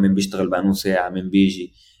لهم اليوم مين بيشتغل بأنه ساعه، مين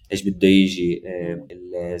بيجي، ايش بده يجي،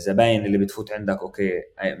 الزباين اللي بتفوت عندك اوكي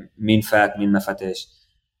مين فات مين ما فاتش،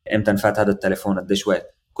 امتى فات هذا التليفون، قديش وقت.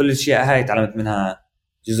 كل الاشياء هاي تعلمت منها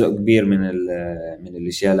جزء كبير من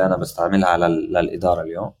الاشياء اللي انا بستعملها للاداره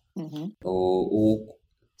اليوم.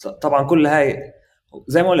 وطبعا كل هاي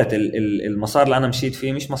زي ما قلت المسار اللي انا مشيت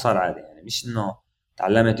فيه مش مسار عادي، يعني مش انه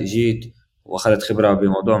تعلمت اجيت واخذت خبره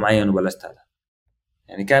بموضوع معين وبلشت هذا.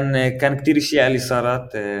 يعني كان كتير اشياء اللي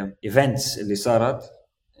صارت، ايفنتس اللي صارت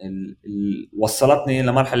وصلتني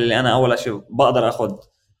لمرحله اللي انا اول شيء بقدر اخاطر،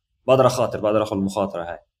 بقدر اخذ المخاطره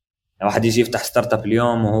هاي. يعني واحد يجي يفتح ستارت اب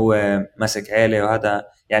اليوم وهو ماسك عيله وهذا،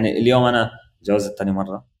 يعني اليوم انا جوزت تاني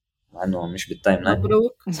مره مع انه مش بالتايم لاين،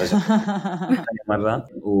 مبروك تاني مره.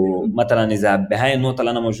 ومثلا اذا بهاي النقطه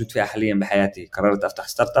اللي انا موجود فيها حاليا بحياتي قررت افتح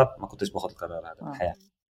ستارت اب، ما كنتش باخذ القرار هذا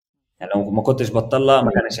بحياتي. يعني لو ما كنتش بطلع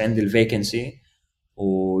ما كانش عندي الفيكنسي،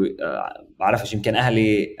 وبعرفش يمكن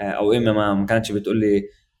اهلي او امي ما كانتش بتقول لي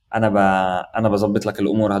انا بظبط لك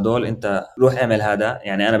الامور هدول، انت روح اعمل هذا،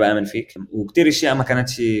 يعني انا بامن فيك. وكتير اشياء ما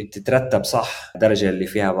كانتش تترتب صح درجه اللي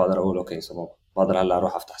فيها بقدر اقول اوكي صباح بقدر هلا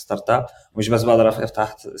اروح افتح ستارت اب. ومش بس بقدر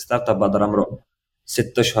افتح ستارت اب، بقدر امرق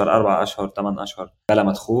 6 اشهر 4 اشهر 8 اشهر بلا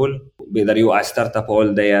مدخول، بيقدر يوقع ستارت اب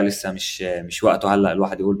اول داي لسه مش وقته هلا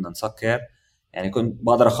الواحد يقول بدنا نسكر. يعني كنت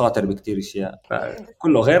بقدر اخاطر بكتير اشياء،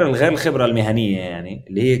 كله غير الخبره المهنيه يعني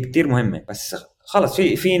اللي هي كتير مهمه، بس خلص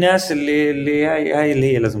في ناس اللي هاي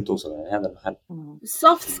اللي هي لازم توصل يعني هذا المحل.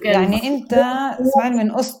 السوفت سكيلز يعني انت اسمعني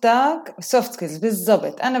من قصتك سوفت سكيلز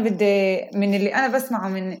بالضبط. انا بدي من اللي انا بسمعه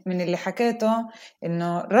من اللي حكيته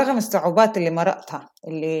انه رغم الصعوبات اللي مرقتها،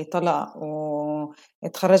 اللي طلع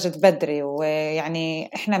واتخرجت بدري، ويعني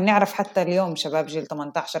احنا بنعرف حتى اليوم شباب جيل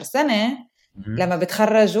 18 سنة لما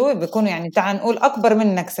بتخرجوا بيكونوا يعني تعال نقول أكبر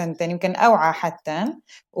منك سنتين يمكن أوعى حتى،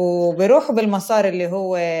 وبيروحوا بالمسار اللي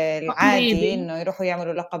هو العادي تقليدي. إنه يروحوا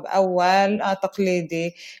يعملوا لقب أول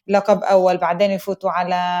تقليدي، لقب أول، بعدين يفوتوا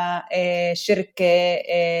على شركة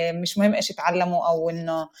مش مهم إيش يتعلموا أو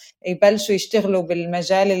إنه يبلشوا يشتغلوا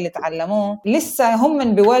بالمجال اللي تعلموه. لسه هم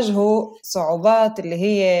من بيواجهوا صعوبات اللي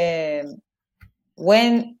هي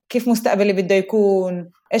وين كيف مستقبلي بده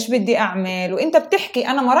يكون، إيش بدي أعمل. وإنت بتحكي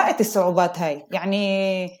أنا مرقت الصعوبات هاي،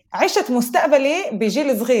 يعني عشت مستقبلي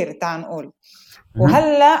بجيل صغير تعال نقول،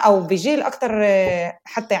 وهلا أو بجيل أكتر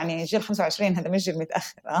حتى يعني جيل 25 هذا مش جيل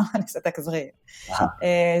متأخر لساتك صغير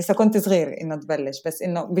لسه كنت صغير إنه تبلش، بس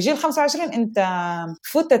إنه بجيل 25 أنت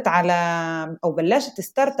فتت على أو بلشت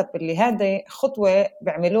ستارت اب اللي هذا خطوة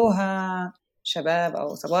بيعملوها شباب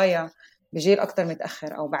أو صبايا بجيل أكتر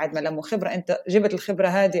متأخر أو بعد ما لموا خبرة. أنت جبت الخبرة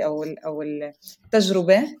هذه أو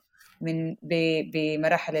التجربة من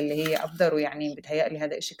بمراحل اللي هي أقدر، ويعني بتهيألي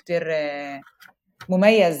هذا إشي كتير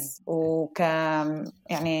مميز.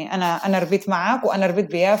 يعني أنا ربيت معك وأنا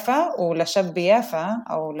ربيت بيافا، ولشاب بيافا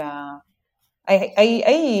أو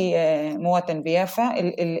أي مواطن بيافا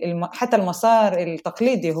حتى المسار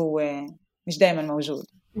التقليدي هو مش دايما موجود.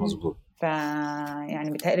 مظبوط.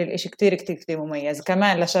 يعني بتهيألي الإشي كتير كتير كتير مميز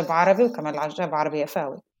كمان لشاب عربي وكمان لشاب عربي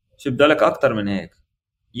يافاوي. شو بدالك أكتر من هيك؟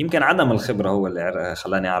 يمكن عدم الخبرة هو اللي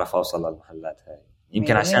خلاني أعرف أوصل للمحلات هاي.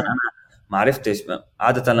 يمكن عشان أنا ما عرفتش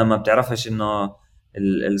عادة لما بتعرفش إنه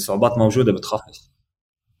الصعوبات موجودة بتخافش.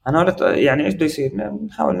 أنا قلت يعني إيش بده يصير،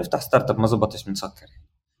 نحاول نفتح ستارت اب، ما زبطش بنسكر،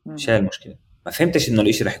 مش هاي المشكلة. ما فهمتش إنه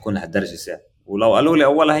الإشي رح يكون لهالدرجة سهل، ولو قالوا لي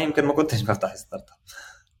أولها يمكن ما كنتش بفتح ستارت اب.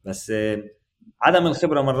 بس عدم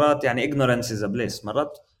الخبرة مرات يعني ignorance is a bliss.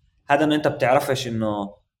 مرات هذا إنه أنت بتعرفش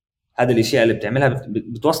إنه هذا الاشياء اللي بتعملها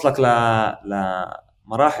بتوصلك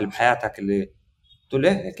لمراحل بحياتك اللي تقول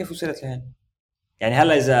ايه كيف وصلت لهين. يعني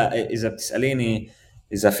هلا اذا بتساليني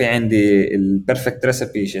اذا في عندي البيرفكت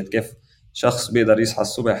ريسيبي شيت كيف شخص بيقدر يصحى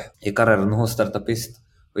الصبح يقرر انه هو ستارت ابيست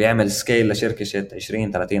ويعمل سكيل لشركه شيت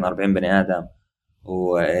 20 30 40 بني ادم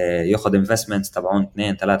وياخذ انفستمنتس تبعون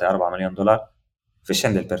 2 3 4 مليون دولار، فيش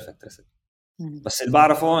عندي البيرفكت ريسيبي. بس اللي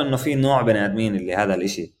بعرفه انه في نوع بني ادمين اللي هذا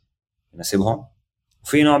الاشي يناسبهم،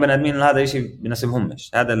 وفي نوع بني ادمين هذا الشيء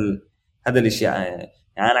بيناسبهمش. هذا الشيء يعني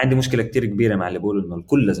انا عندي مشكله كتير كبيره مع اللي بيقولوا انه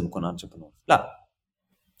الكل لازم يكون انتربرنور. لا،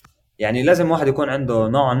 يعني لازم واحد يكون عنده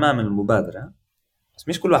نوع ما من المبادره، بس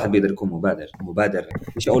مش كل واحد بيقدر يكون مبادر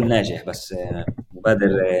مش اقول ناجح، بس مبادر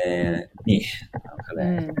منيح.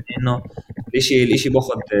 انه الاشي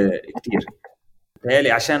باخذ كتير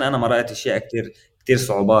تهيألي عشان انا مرقت اشياء كتير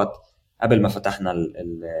صعوبات قبل ما فتحنا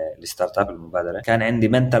الستارت اب المبادره. كان عندي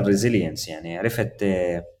mental resilience، يعني عرفت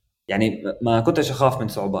يعني ما كنتش اخاف من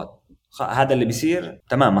صعوبات. هذا اللي بيصير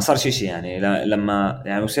تمام، ما صارش شيء. يعني لما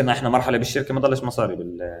يعني وصلنا احنا مرحله بالشركه ما ضلش مصاري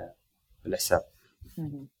بالحساب.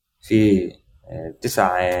 في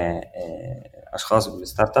 9 اشخاص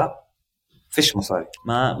بالستارت اب، فيش مصاري.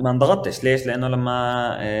 ما انضغطتش. ليش؟ لانه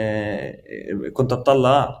لما كنت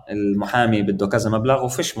اطلع المحامي بده كذا مبلغ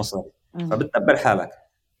وفيش مصاري، فبتدبر حالك.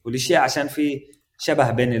 والاشياء عشان في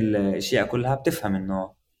شبه بين الاشياء كلها بتفهم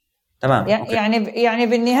انه تمام. يعني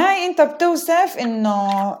بالنهاية انت بتوصف انه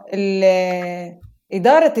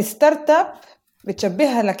إدارة ستارت اب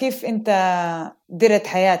بتشبهها لكيف انت درت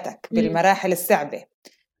حياتك بالمراحل الصعبة،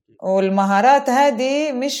 والمهارات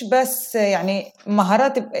هذه مش بس يعني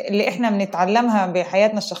مهارات اللي احنا بنتعلمها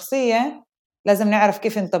بحياتنا الشخصية، لازم نعرف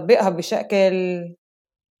كيف نطبقها بشكل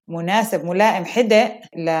مناسب ملائم حدق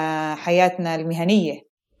لحياتنا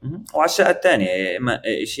المهنية. وعلى الثانية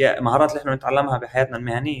اشياء مهارات اللي احنا نتعلمها بحياتنا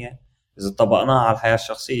المهنية اذا طبقناها على الحياة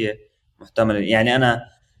الشخصية محتمل. يعني انا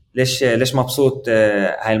ليش مبسوط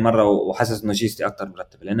هاي المرة وحاسس انه جيستي اكتر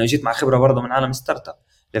مرتبة، لانه جيت مع خبرة برضه من عالم ستارت اب.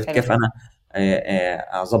 كيف انا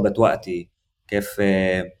اضبط وقتي، كيف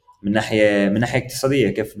من ناحية اقتصادية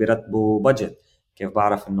كيف بيرتبوا بادجت، كيف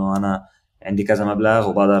بعرف انه انا عندي كذا مبلغ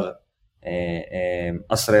وبقدر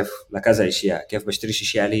اصرف لكذا اشياء، كيف بشتريش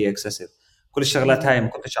اشياء اللي هي اكسسيف. كل الشغلات هاي ما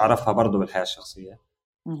كنتش اعرفها برضو بالحياة الشخصية،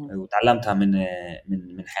 وتعلمتها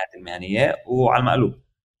من حياتي المهنية. وعلى المقلوب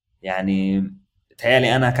يعني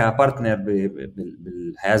تهيالي انا كبارتنر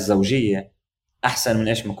بالحياة الزوجية احسن من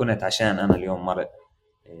ايش ما كنت، عشان انا اليوم مرق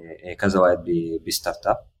كذا وقت بستارت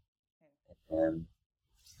اب.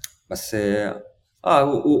 بس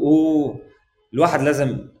الواحد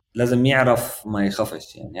لازم لازم يعرف ما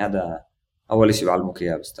يخافش. يعني هذا اول شيء بعلمك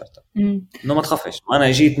اياه بالستارت اب، انه ما تخافش.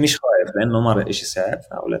 وانا جيت مش خايف لانه مر إشي صعب،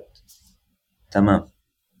 فقلت تمام.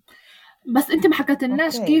 بس انت ما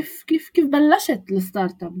حكيتلناش أوكي. كيف بلشت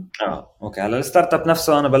الستارت اب؟ اوكي. على الستارت اب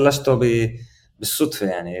نفسه انا بلشته بالصدفه.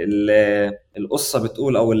 يعني القصه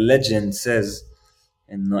بتقول او الليجند سيز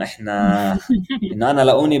انه انه انا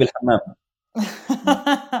لقوني بالحمام.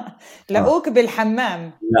 لقوك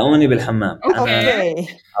بالحمام. لقوني بالحمام. اوكي.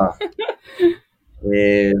 اه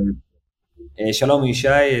شالوم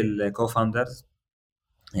يشاي الكو فاوندرز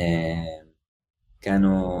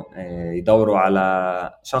كانوا يدوروا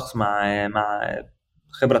على شخص مع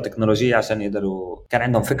خبرة تكنولوجية عشان يقدروا. كان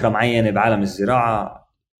عندهم فكرة معينة بعالم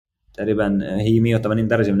الزراعة، تقريبا هي 180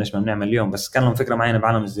 درجة من ايش ما بنعمل اليوم، بس كان لهم فكرة معينة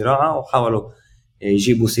بعالم الزراعة وحاولوا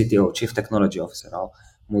يجيبوا CTO Chief Technology Officer أو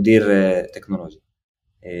مدير تكنولوجي.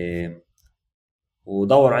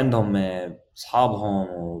 ودور عندهم أصحابهم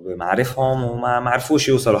وبمعرفهم وما عرفوش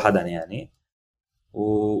يوصلوا حدا يعني.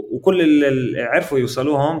 وكل اللي عرفوا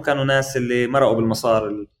يوصلوهم كانوا ناس اللي مرقوا بالمسار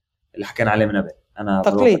اللي حكينا عليه من قبل. انا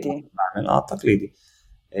تقليدي. بعمل تقليدي.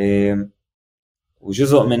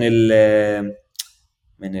 وجزء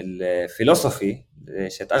من الفلسفي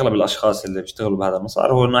شت اغلب الاشخاص اللي بيشتغلوا بهذا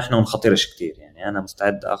المسار هو انه احنا ما نخاطرش كتير. يعني انا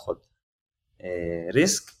مستعد اخذ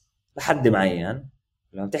ريسك لحد معين.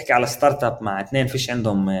 لما تحكي على ستارت اب مع اثنين فيش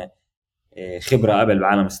عندهم خبره قبل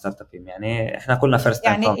بعالم الستارت اب، يعني احنا كلنا فيرست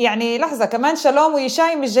تايم. يعني لحظه كمان، شالوم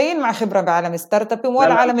ويشاي مش جايين مع خبره بعالم الستارت اب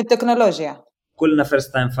ولا عالم التكنولوجيا. كلنا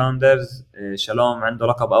فيرست تايم فاوندرز. شالوم عنده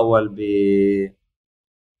لقب اول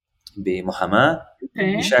بمحاماه،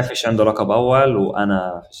 يشاي فيش عنده لقب اول،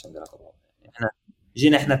 وانا فيش عندي لقب اول. احنا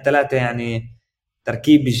جينا احنا الثلاثه يعني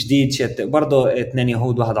تركيب جديد. برضه اثنين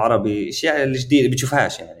يهود واحد عربي، اشياء الجديد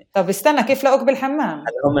بتشوفهاش يعني. طب استنى، كيف لقوك بالحمام؟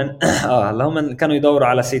 هم كانوا يدوروا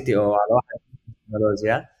على CTO، على واحد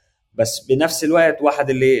تكنولوجيا، بس بنفس الوقت واحد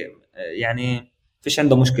اللي يعني فيش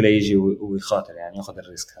عنده مشكله يجي ويخاطر يعني ياخذ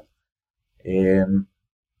الريسك هذا.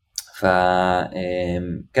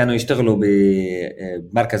 فكانوا يشتغلوا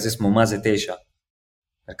بمركز اسمه مازيتيشا،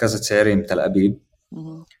 مركز السيارين بتل أبيب.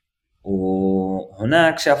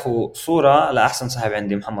 وهناك شافوا صورة لأحسن صاحب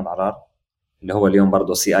عندي محمد عرار، اللي هو اليوم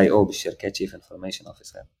برضه CIO بالشركة Chief Information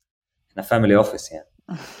Officer. احنا فاميلي اوفيس يعني.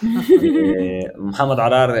 محمد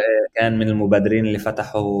عرار كان من المبادرين اللي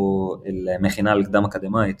فتحوا الميخينال قدام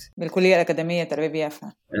أكاديمايت بالكلية الأكاديمية تربية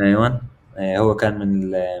بيافا. ايوه. هو كان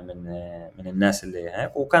من الناس اللي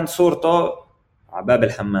هيك، وكان صورته على باب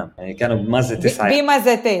الحمام. يعني كانوا بمازة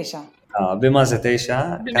بمازتيشا.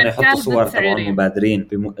 بمازتيشا كانوا يحطوا صور تبع المبادرين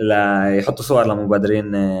لا يحطوا صور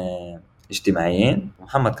لمبادرين اجتماعيين.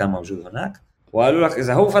 محمد كان موجود هناك، وقالوا لك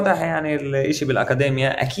إذا هو فتح يعني الإشي بالأكاديمية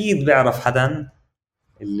أكيد بيعرف حدا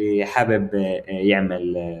اللي حابب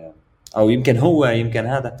يعمل، أو يمكن هو يمكن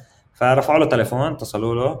هذا. فرفعوا له تليفون،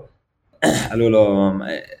 اتصلوا له قالوا له،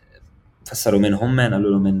 فسروا من هم،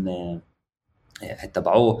 قالوا له من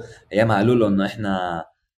تبعوه أيامها، قالوا له إنه إحنا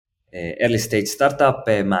early stage startup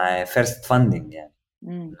مع first funding يعني.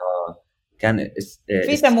 كان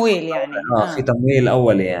في تمويل يعني. في تمويل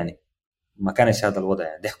أولي يعني. ما كانش هذا الوضع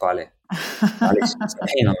يعني، ضحكوا عليه. معلش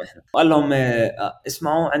سامحينهم احنا. قال لهم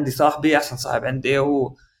اسمعوا، عندي صاحبي احسن صاحب عندي،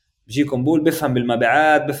 هو بيجيكم بول بفهم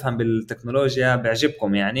بالمبيعات، بفهم بالتكنولوجيا،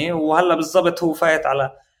 بيعجبكم يعني. وهلا بالضبط هو فايت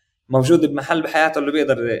على موجود بمحل بحياته اللي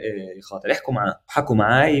بيقدر يخاطر. يحكوا معاه. حكوا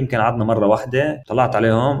معي، يمكن عدنا مرة واحدة، طلعت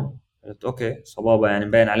عليهم قلت اوكي صبابة يعني،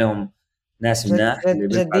 مبين عليهم ناس مناح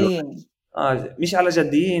جديين. مش على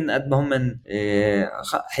جديين قد ما هم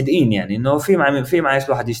حدقين يعني، انه في معي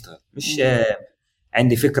واحد يشتغل، مش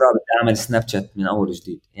عندي فكرة بدي اعمل سناب شات من اول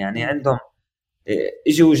جديد يعني. عندهم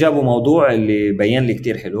اجوا جابوا موضوع اللي بين لي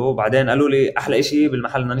كتير حلو، وبعدين قالوا لي احلى اشي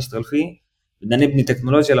بالمحل اللي نشتغل فيه بدنا نبني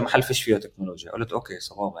تكنولوجيا لمحل فيش فيه تكنولوجيا. قلت اوكي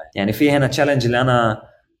صبابة يعني في هنا تشالنج اللي انا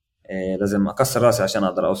لازم اكسر راسي عشان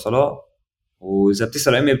اقدر اوصله. واذا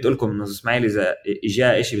بتسأل امي بتقولكم انه اسماعيل اذا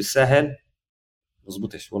اجا اشي بالساهل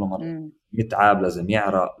بزبطش ولا مرة. يتعب، لازم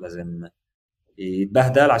يعرق، لازم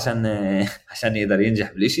يتبهدل عشان يقدر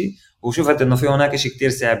ينجح بالإشي. وشوفت انه في هناك إشي كتير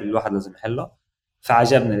صعب الواحد لازم يحله،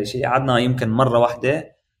 فعجبنا الإشي. قعدنا يمكن مرة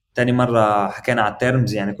واحدة، تاني مرة حكينا على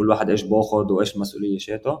التيرمز يعني كل واحد ايش باخد وايش مسؤولية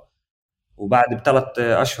شيته. وبعد ب3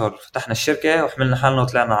 أشهر فتحنا الشركة وحملنا حالنا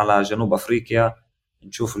وطلعنا على جنوب أفريقيا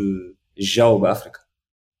نشوف الجو بأفريقيا،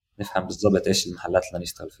 نفهم بالضبط ايش المحلات اللي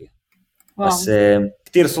نشتغل فيها. بس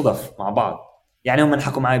كتير صدف مع بعض يعني. هم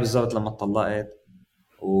حكوا معي بالضبط لما اتطلقت،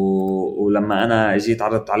 ولما انا جيت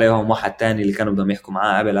عرضت عليهم واحد تاني اللي كانوا بدهم يحكوا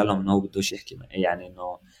معاه قبل، قال لهم انه هو بدوش يحكي يعني،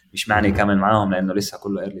 انه مش معني يكمل معاهم لانه لسه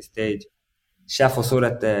كله ايرلي ستيج. شافوا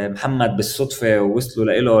صورة محمد بالصدفة ووصلوا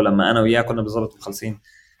له لما انا وياه كنا بالضبط مخلصين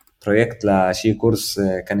بروجكت لشي كورس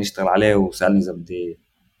كان يشتغل عليه وسألني إذا بدي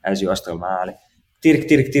أجي وأشتغل معاه عليه. كتير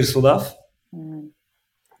كتير كتير صدف.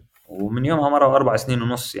 ومن يومها مرة 4 سنين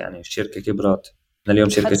ونص يعني الشركة كبرت اليوم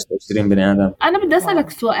شركة 20 بني آدم. أنا بدي أسألك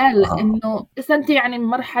سؤال إنه إذا أنت يعني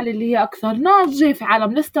المرحلة اللي هي أكثر ناضجة في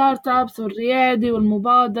عالم الستارت أبس والريادة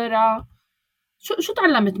والمبادرة، شو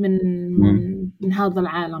تعلمت من هذا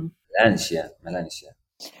العالم؟ ملان أشياء.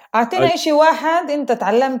 أعطينا إشي واحد أنت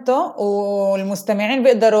تعلمته والمستمعين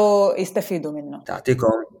بيقدروا يستفيدوا منه. تعطيكم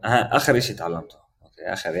آخر إشي تعلمته.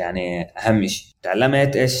 آخر يعني أهم إشي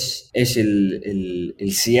تعلمت إيش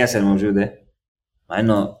السياسة الموجودة، مع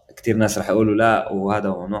إنه كتير ناس رح يقولوا لا وهذا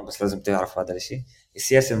ممنوع، بس لازم تعرف هذا الشيء.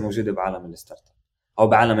 السياسة الموجودة بعالم الستارت اب أو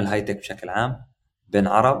بعالم الهايتك بشكل عام بين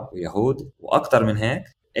عرب ويهود وأكتر من هيك.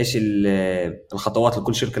 إيش الخطوات اللي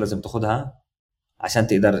كل شركة لازم تاخدها عشان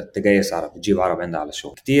تقدر تجيس عرب، تجيب عرب عندها على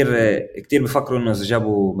الشغل. كتير بيفكروا إنه إذا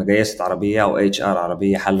جابوا مجيسة عربية أو HR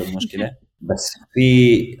عربية حلوا المشكلة. بس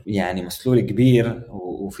في يعني مسلول كبير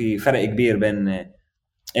وفي فرق كبير بين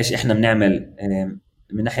إيش إحنا بنعمل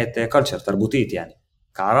من ناحية كلتشر تربوتيت، يعني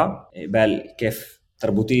كعرب بال كيف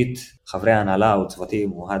تربوتيت خفريان علاء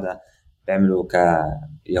وتصفتيم وهذا بيعملوا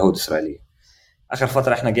كيهود إسرائيلية. آخر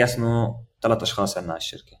فترة إحنا قياسنا 3 أشخاص عندنا على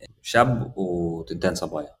الشركة، شاب و2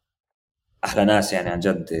 صبايا، أحلى ناس يعني عن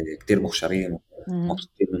جد، كتير مخشرين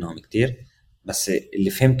ومبسوطين منهم كتير. بس اللي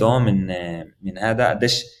فهمته من هذا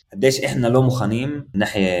قديش إحنا لو مخانيم من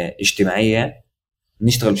ناحية اجتماعية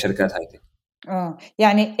نشتغل بشركات هايتك.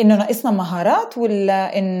 يعني إنه ناقصنا مهارات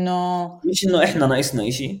ولا إنه مش إنه إحنا ناقصنا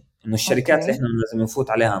إشي، إنه الشركات اللي إحنا لازم نفوت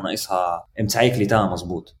عليها ناقصها امتعايك لتاها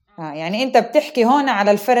مزبوط. يعني أنت بتحكي هون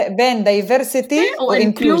على الفرق بين diversity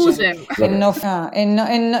وinclusion.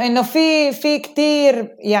 إنه في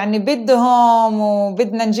كتير يعني بدهم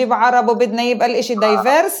وبدنا نجيب عرب وبدنا يبقى الإشي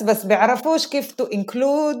diverse، بس بيعرفوش كيف to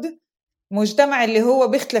include مجتمع اللي هو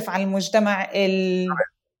بيختلف عن المجتمع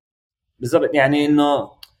بالضبط. يعني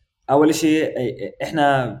إنه أول شيء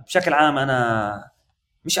إحنا بشكل عام، أنا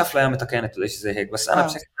مش أفلا يومتها كانت الإشي زي هيك، بس أنا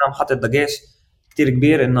بشكل عام حطيت دقيش كتير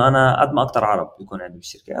كبير إنه أنا قد ما أكتر عرب يكون عندي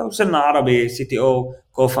بالشركة. وصلنا عربي CTO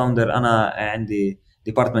co-founder، أنا عندي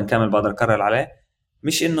ديبارتمنت كامل بقدر أكرر عليه.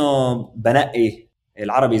 مش إنه بنقي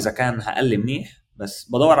العربي إذا كان هقل منيح، بس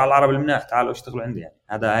بدور على العرب المنيح تعالوا اشتغلوا عندي. يعني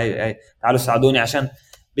هذا هاي تعالوا ساعدوني، عشان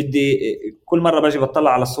بدي كل مرة باجي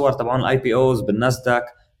بطلع على الصور تبعون IPOs بالناسداك،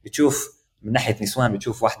 بتشوف من ناحية نسوان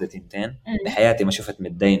بتشوف واحدة تنتين. بحياتي ما شفت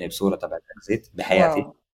متدينة بصورة تبع التكزيت بحياتي.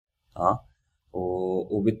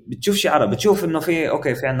 وبتشوف شي عرب، بتشوف انه في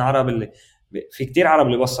في عنا عرب، اللي في كتير عرب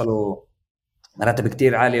اللي وصلوا مراتب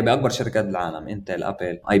كتير عالية بأكبر شركات بالعالم، انتل،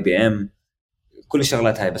 ابل، IBM، كل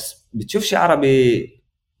الشغلات هاي. بس بتشوف شي عربي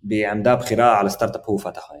بعمداب خراع على ستارت اب هو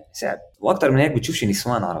فتحه يعني سعد. واكتر من هيك بتشوف شي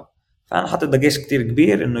نسوان عرب. فانا حطيت دقيش كتير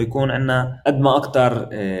كبير انه يكون عنا قد ما اكتر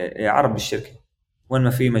عرب بالشركة، وين ما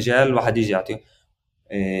في مجال واحد يجي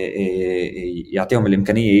يعطيهم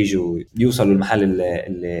الإمكانية يجوا يوصلوا المحل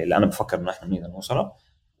اللي أنا بفكر إنه إحنا نقدر نوصله.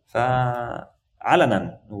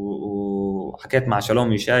 فعلنا وحكيت مع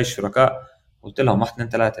شالوم يشاي الشركاء، قلت لهم 1 2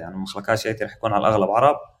 3 يعني مخلقات شيء رح يكون على الأغلب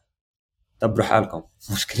عرب، دبروا حالكم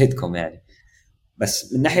مشكلتكم يعني.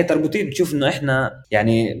 بس من ناحية تربوتية بتشوف إنه إحنا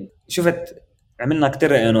يعني شفت عملنا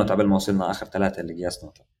كتير رأيونات قبل ما وصلنا آخر 3 اللي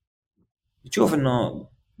قياسنا، بتشوف إنه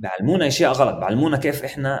بعلمونا اشياء غلط، بعلمونا كيف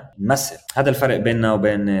احنا نمثل. هذا الفرق بيننا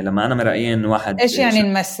وبين لما انا مرأيين واحد. ايش يعني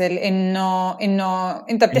نمثل؟ انه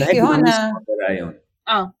انت بتحكي هون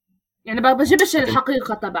يعني ما بجيبش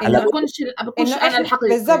الحقيقه تبعي، ما بكونش انا الحقيقه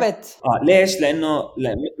بالضبط. ليش؟ لانه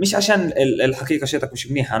مش عشان الحقيقه شيتك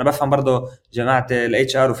مش منيحه. انا بفهم برضه جماعه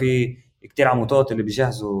الHR وفي كتير عموتات اللي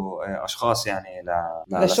بيجهزوا اشخاص يعني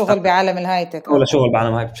للشغل بعالم الهايتك ولا شغل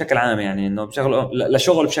بعالم الهايتك بشكل عام، يعني انه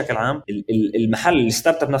لشغل بشكل عام. المحل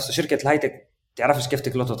الستارت اب نفسه شركه الهايتك تعرفش كيف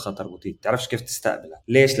تكلوت تخطر بوتيك، تعرفش كيف تستقبلها.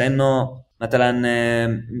 ليش؟ لانه مثلا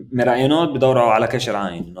مراينات بدوروا على كشر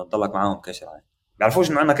عين، انه تضلك معاهم كشر عين،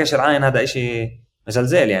 بيعرفوش انه عندنا كشر عين. هذا اشي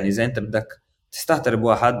مزلزل يعني. اذا انت بدك تستهتر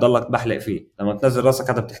بواحد ضلك بحلق فيه، لما تنزل راسك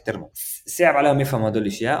هذا بتحترمه. صعب عليهم يفهموا هدول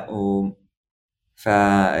الاشياء.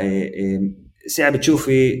 صعب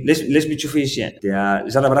تشوفي ليش بتشوفيش يعني.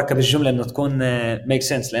 جرب ركب الجمله انه تكون ميك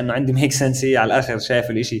سنس، لانه عندي ميك سنس على الاخر شايف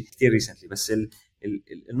الاشي كتير ريسنتلي. بس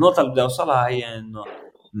النقطه اللي بدي اوصلها هي انه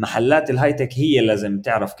محلات الهايتك هي لازم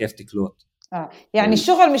تعرف كيف تكلوت. يعني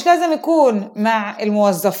الشغل مش لازم يكون مع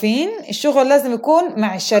الموظفين، الشغل لازم يكون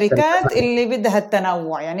مع الشركات اللي بدها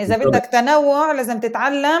التنوع. يعني إذا بدك تنوع لازم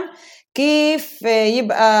تتعلم كيف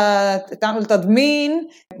يبقى تعمل تضمين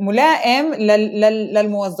ملائم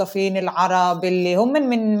للموظفين العرب اللي هم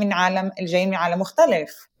من عالم الجايين من عالم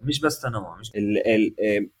مختلف. مش بس تنوع، مش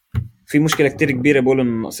في مشكلة كتير كبيرة بيقولوا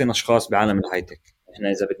إن ناقصين أشخاص بعالم الهايتك.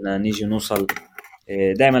 احنا اذا بدنا نيجي نوصل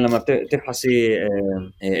دائما لما تبحثي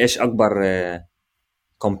ايش اكبر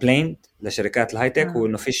كومبلينت لشركات الهاي تك هو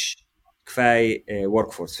انه فيش كفايه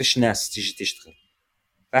ورك فورس، فيش ناس تيجي تشتغل.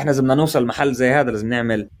 فاحنا اذا بدنا نوصل محل زي هذا لازم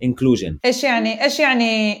نعمل انكلوجن. ايش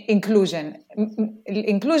يعني انكلوجن؟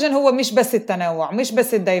 الانكلوجن هو مش بس التنوع، مش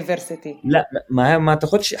بس الدايفرسيتي. لا ما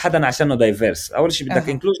تاخدش حدا عشانه دايفيرس. اول شيء بدك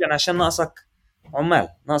انكلوجن عشان ناقصك عمال،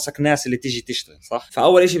 ناقصك ناس اللي تيجي تشتغل، صح؟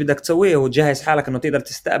 فاول شيء بدك تسويه هو تجهز حالك انه تقدر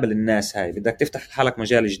تستقبل الناس هاي. بدك تفتح لحالك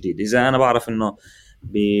مجال جديد. اذا انا بعرف انه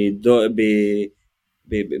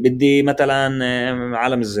بدي مثلا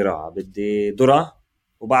عالم الزراعه، بدي ذره،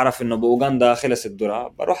 وبعرف انه باوغندا خلص الذره،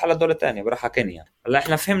 بروح على دولة تانية، بروح على كينيا. هلا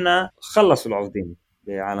احنا فهمنا خلصوا العوضين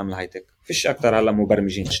بعالم الهايتك، فيش اكتر هلا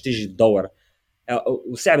مبرمجين تيجي تدور،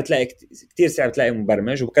 وصعب تلاقي كتير صعب تلاقي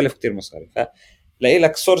مبرمج وبكلف كتير مصاري. فلاقي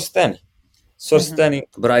لك سورس تاني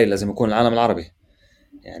برأيي لازم يكون العالم العربي.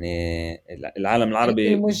 يعني العالم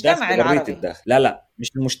العربي، المجتمع العربي. الداخل. لا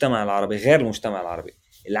مش المجتمع العربي، غير المجتمع العربي،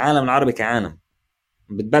 العالم العربي كعالم.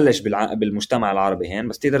 بتبلش بالمجتمع العربي هين،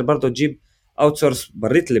 بس تقدر برضو تجيب اوتسورس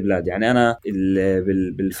بريت البلاد. يعني انا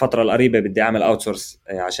بالفتره القريبه بدي اعمل اوتسورس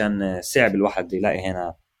عشان صعب الواحد يلاقي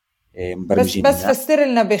هنا مبرمجين. بس فسر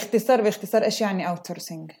لنا باختصار ايش يعني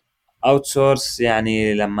اوتسورسنج؟ اوتسورس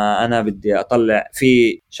يعني لما انا بدي اطلع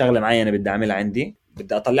في شغله معينه بدي اعملها عندي،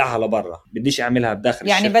 بدي اطلعها لبرا، بديش اعملها بداخل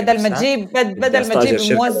يعني الشركه. بدل ما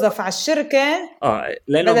تجيب موظف على الشركه،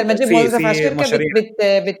 بدل ما تجيب موظف على الشركه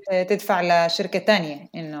بتدفع لشركه تانية.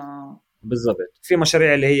 انه بالضبط في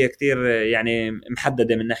مشاريع اللي هي كتير يعني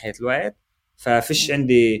محدده من ناحيه الوقت، ففيش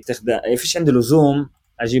عندي استخدام، فيش عندي لزوم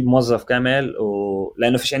اجيب موظف كامل،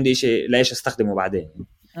 لانه فيش عندي شيء لايش استخدمه بعدين.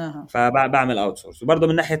 فبعمل اوتسورس. وبرضه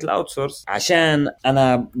من ناحيه الاوتسورس عشان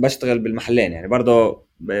انا بشتغل بالمحلين، يعني برضه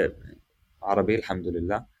عربي الحمد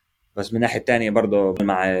لله، بس من ناحيه تانية برضه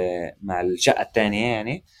مع الشقه التانية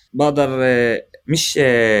يعني بقدر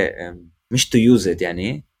مش تو يوز ات،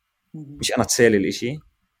 يعني مش انا تسالي الاشي،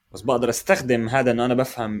 بس بقدر استخدم هذا انه انا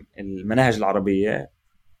بفهم المناهج العربيه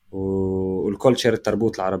والكولتشر،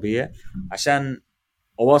 التربوط العربيه، عشان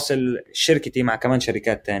اواصل شركتي مع كمان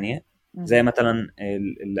شركات تانية. زي مثلا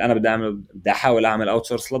اللي انا بدي احاول اعمل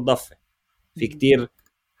اوتسورس للضفه. في كتير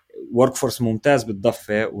ورك فورس ممتاز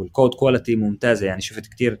بالضفه، والكود كواليتي ممتازه، يعني شفت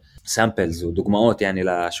كتير سامبلز ودقمات يعني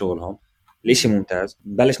لشغلهم، الاشي ممتاز.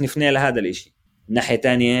 ببلش نفني لهذا الاشي. من ناحيه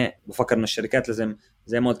تانية بفكر ان الشركات لازم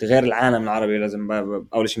زي ما قلت غير العالم العربي، لازم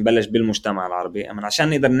اول شيء نبلش بالمجتمع العربي. اما عشان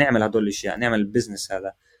نقدر نعمل هدول الاشياء، نعمل البزنس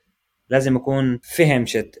هذا، لازم يكون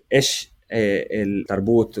فهمت ايش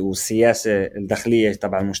التربوط والسياسه الداخليه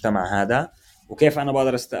تبع المجتمع هذا، وكيف انا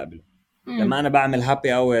بقدر استقبله. لما انا بعمل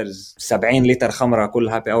هابي اورز 70 لتر خمره كل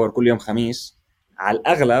هابي اور كل يوم خميس، على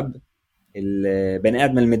الاغلب البني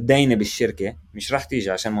ادم المتدينه بالشركه مش راح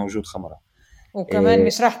تيجي عشان موجود خمره، وكمان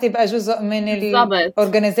مش راح تبقى جزء من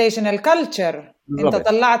الاورجانيزيشنال كلتشر. انت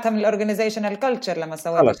طلعتها من الاورجانيزيشنال كلتشر لما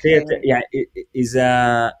سويت يعني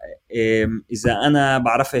اذا انا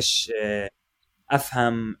بعرفش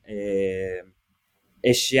افهم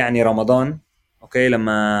ايش يعني رمضان، اوكي،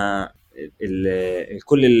 لما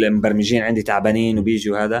كل المبرمجين عندي تعبانين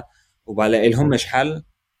وبيجوا هذا وبلاقي لهم مش حل،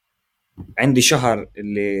 عندي شهر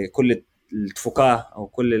اللي كل التفوقاه او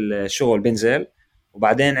كل الشغل بينزل،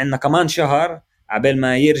 وبعدين عندنا كمان شهر عبال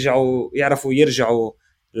ما يعرفوا يرجعوا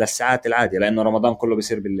للساعات العادية، لأنه رمضان كله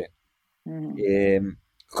بيصير بالليل.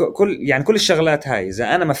 كل الشغلات هاي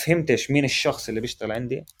إذا أنا ما فهمتش مين الشخص اللي بيشتغل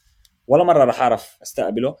عندي، ولا مرة رح أعرف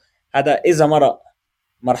أستقبله. هذا إذا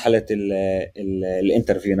مرحلة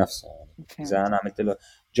الانترفيو نفسه. إذا أنا عملت له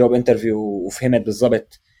جوب انترفيو وفهمت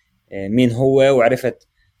بالضبط مين هو، وعرفت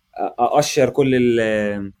أقشر كل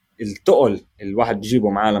التقل الواحد بيجيبه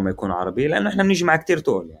معاه لما يكون عربي، لأنه إحنا بنيجي مع كتير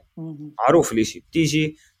تقل، يعني معروف الاشي،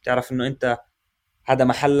 بتيجي بتعرف إنه أنت هذا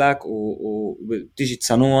محلك وبتيجي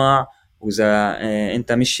تصنوع. وإذا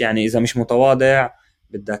أنت مش يعني إذا مش متواضع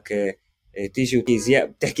بدك تيجي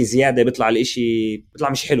بتحكي زيادة، بيطلع الاشي بيطلع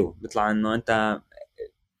مش حلو، بيطلع إنه أنت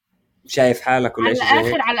شايف حالك ولا شيء.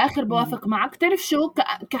 على الآخر بوافق معك. تعرف شو،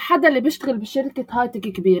 كحدا اللي بيشتغل بشركة هايتك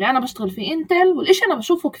كبيرة، أنا بشتغل في إنتل، والإشي أنا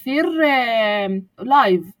بشوفه كثير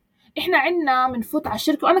لايف. إحنا عنا منفوت على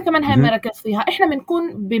الشركة، وأنا كمان هاي مركز فيها، إحنا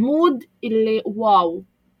بنكون بمود اللي واو.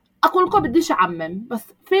 أقول لكم بديش أعمم، بس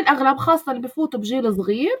في الأغلب خاصة اللي بفوتوا بجيل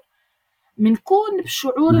صغير بنكون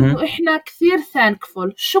بشعور إنه إحنا كثير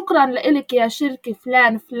ثانكفول، شكرا لإلك يا شركة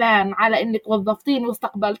فلان على إنك وظفتيني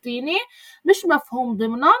واستقبلتيني، مش مفهوم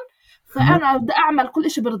ضمنا. فانا بدي اعمل كل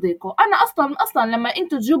إشي برضيكم. انا اصلا لما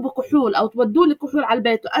انتوا تجيبوا كحول او تودوا لي كحول على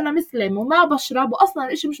البيت وانا مسلم وما بشرب واصلا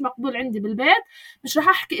الإشي مش مقبول عندي بالبيت، مش رح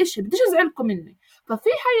احكي إشي، بديش ازعلكم مني. ففي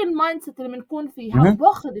هاي المايند سيت اللي بنكون فيها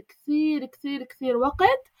باخذ كثير كثير كثير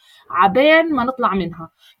وقت عبين ما نطلع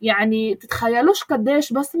منها. يعني تتخيلوش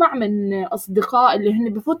قديش بسمع من اصدقاء اللي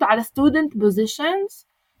هن بفوتوا على ستودنت بوزيشنز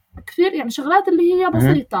كثير، يعني شغلات اللي هي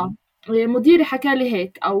بسيطة، مديري حكى لي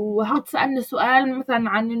هيك او هاد سألني سؤال مثلا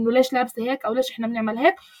عن انه ليش لابسه هيك او ليش احنا بنعمل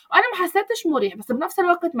هيك، وانا ما حسيتش مريح، بس بنفس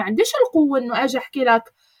الوقت ما عنديش القوه انه اجي احكي لك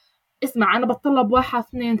اسمع انا بتطلب 1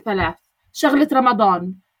 2 3. شغله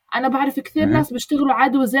رمضان، انا بعرف كثير ناس بيشتغلوا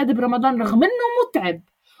عادي وزياده برمضان رغم انه متعب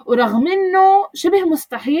ورغم انه شبه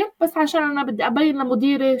مستحيل، بس عشان انا بدي ابين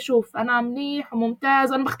لمديري شوف انا منيح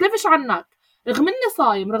وممتاز، انا بختلفش عنك رغم اني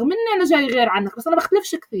صايم، رغم اني انا جاي غير عنك، بس انا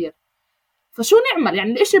بختلفش كثير. فشو نعمل؟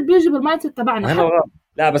 يعني الاشي بيجي بالمايند سيت تبعنا.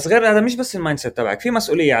 لا بس غير هذا مش بس المايند سيت تبعك، في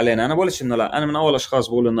مسؤوليه علينا. انا بقولش انه لا، انا من اول اشخاص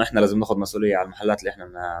بقول انه احنا لازم ناخذ مسؤوليه على المحلات اللي احنا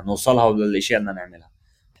بدنا نوصلها والاشياء اللي بدنا نعملها.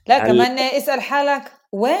 لا كمان اسال حالك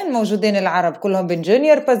وين موجودين العرب؟ كلهم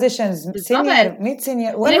بالجونيور بوزيشنز، سينيور، ميد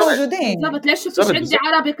سينيور، وين موجودين؟ بالضبط. ليش فيش عندي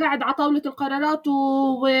عربي قاعد على طاوله القرارات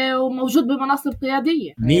وموجود بمناصب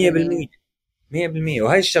قياديه؟ 100%.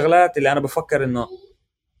 وهي الشغلات اللي انا بفكر انه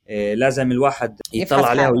لازم الواحد يطلع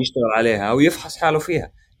عليها ويشتغل عليها او يفحص حاله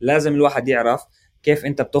فيها. لازم الواحد يعرف كيف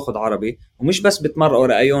انت بتاخد عربي، ومش بس بتمرق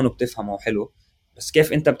رأيون وبتفهمه حلو، بس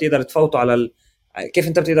كيف انت بتقدر تفوته على كيف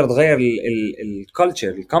انت بتقدر تغير الكالتشر،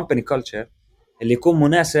 الكومباني كالتشر اللي يكون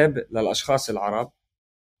مناسب للاشخاص العرب.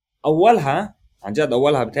 اولها عن جد،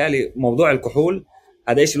 اولها بتالي موضوع الكحول.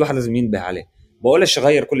 هذا ايش الواحد لازم ينتبه عليه. بقولش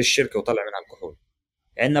غير كل الشركه وطلع منها الكحول،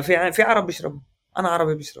 لان في عرب بيشرب، انا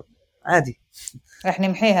عربي بيشرب عادي، رح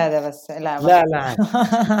نمحي هذا. بس لا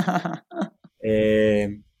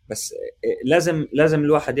بس لازم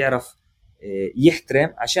الواحد يعرف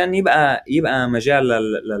يحترم عشان يبقى مجال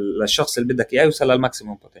للشخص اللي بدك اياه يوصل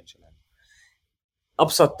للماكسيموم بوتنشال.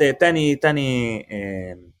 ابسط تاني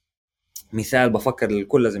مثال بفكر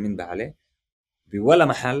الكل لازم ينبه عليه، بولا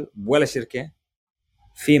محل ولا شركه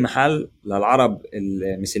في محل للعرب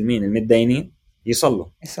المسلمين المتدينين يصلوا.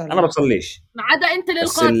 انا بصليش ما عدا انت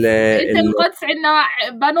للقدس. انت للقدس عندنا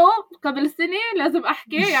بنو قبل سنه، لازم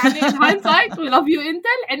احكي يعني هايندسايت وي لاف يو انتل،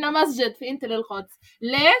 عندنا مسجد في انت للقدس.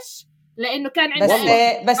 ليش؟ لانه كان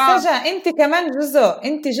عندنا بس رجع انت كمان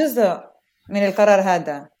جزء من القرار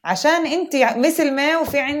هذا، عشان انت مسلمه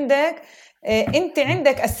وفي عندك انت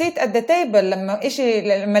عندك اسيت ات ذا تيبل.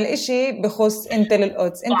 لما الاشي بخص انت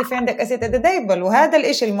للقدس، انت في عندك اسيت ات ذا تيبل، وهذا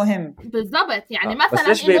الاشي المهم بالضبط. يعني مثلا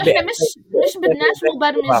انه احنا مش بدناش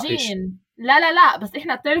مبرمجين، لا بس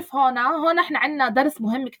احنا بتعرف هون احنا عندنا درس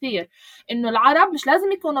مهم كثير، انه العرب مش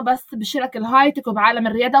لازم يكونوا بس بشرك الهايتك وبعالم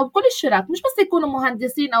الرياده وكل الشرك، مش بس يكونوا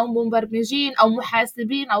مهندسين او مبرمجين او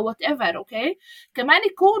محاسبين او وات ايفر، اوكي، كمان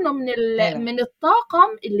يكونوا من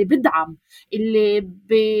الطاقم اللي بدعم، اللي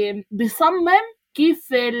بيصمم كيف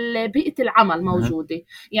بيئة العمل موجودة.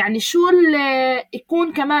 يعني شو اللي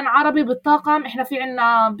يكون كمان عربي بالطاقم. احنا في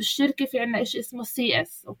عنا بالشركة في عنا اشي اسمه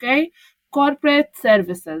CS، اوكي، Corporate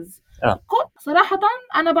Services. صراحة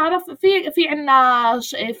أنا بعرف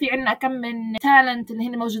في عنا كم من تالنت اللي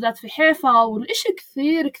هن موجودات في حيفا، والإشي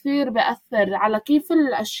كثير كثير بأثر على كيف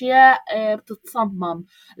الأشياء بتتصمم.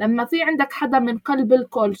 لما في عندك حدا من قلب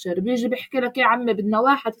الكولتشر بيجي بيحكي لك يا عمي بدنا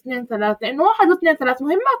 1 2 3، لأنه 1 2 3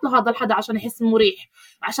 مهمات لهذا الحدا عشان يحس مريح،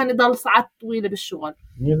 عشان يضل ساعات طويلة بالشغل.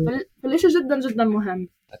 فالإشي جدا جدا مهم.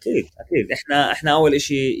 أكيد إحنا أول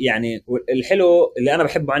إشي يعني الحلو اللي أنا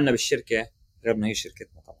بحبه عنا بالشركة، غير إنه هي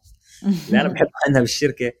شركتنا طبعا، اللي انا بحب عنها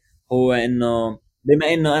بالشركه هو انه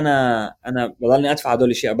بما انه انا بضلني ادفع هدول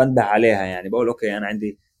الاشياء بنبه عليها. يعني بقول اوكي انا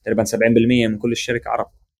عندي تقريبا 70% من كل الشركه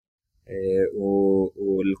عرب،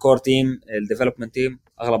 والكور تيم الديفلوبمنت تيم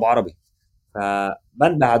اغلب عربي،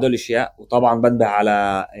 فبنبه هدول الاشياء. وطبعا بنبه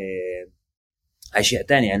على اشياء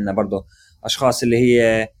تانية. عندنا برضه اشخاص اللي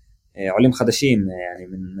هي عليم خدشين يعني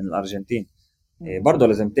من الارجنتين، برضه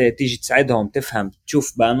لازم تيجي تساعدهم تفهم،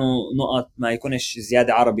 تشوف بقى نقط ما يكونش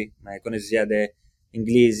زيادة عربي، ما يكونش زيادة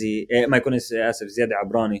إنجليزي، ما يكونش زيادة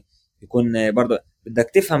عبراني، يكون برضه بدك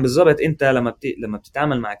تفهم بالضبط. أنت لما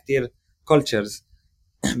بتتعامل مع كتير cultures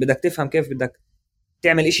بدك تفهم كيف بدك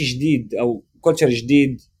تعمل إشي جديد أو culture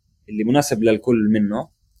جديد اللي مناسب للكل منه،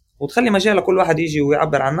 وتخلي مجال لكل واحد يجي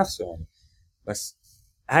ويعبر عن نفسه يعني. بس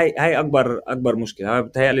هاي أكبر مشكلة. هاي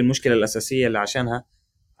بتهيألي المشكلة الأساسية اللي عشانها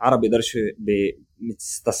عرب يقدرش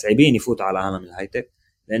مستصعبين يفوتوا على عالم الهايتك،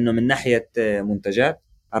 لأنه من ناحية منتجات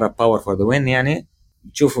عرب باور فور ذا وين. يعني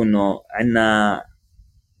بتشوفوا إنه عنا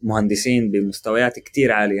مهندسين بمستويات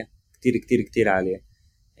كتير عالية، كتير عالية.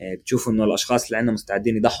 بتشوفوا إنه الأشخاص اللي عنا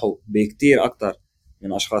مستعدين يضحوا بكتير أكتر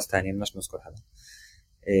من اشخاص تانيين بدناش نذكر حدا.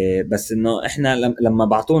 بس انه احنا لما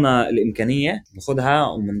بعطونا الامكانيه ناخدها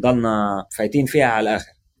ومنضلنا فايتين فيها على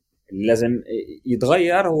الاخر. اللي لازم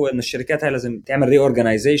يتغير هو انه الشركات هاي لازم تعمل ري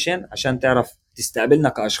اورجانيزيشن عشان تعرف تستقبلنا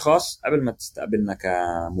كاشخاص قبل ما تستقبلنا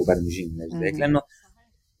كمبرمجين زي هيك، لانه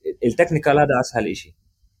التكنيكال هذا اسهل إشي،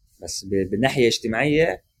 بس بالناحيه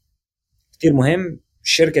الاجتماعيه كتير مهم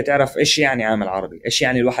الشركه تعرف ايش يعني عامل عربي، ايش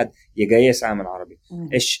يعني الواحد يقيس عامل عربي،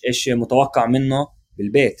 ايش متوقع منه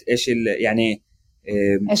بالبيت، ايش يعني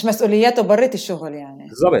ايش مسؤولياته بريت الشغل يعني.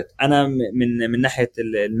 بالضبط. انا من ناحيه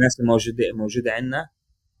الناس الموجوده عندنا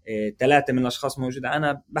 3 من الاشخاص موجوده،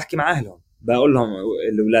 انا بحكي مع اهلهم بقول لهم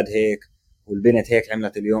الاولاد هيك والبنت هيك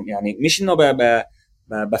عملت اليوم، يعني مش انه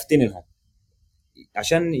بفتن لهم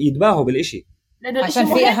عشان يتباهوا بالإشي، عشان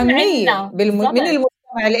في أهمية من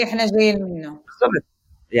المجتمع اللي إحنا جايين منه. بالضبط.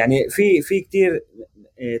 يعني في كتير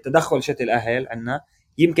تدخل شت الأهل عنا،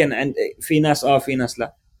 يمكن عند في ناس في ناس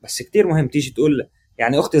لا، بس كتير مهم تيجي تقول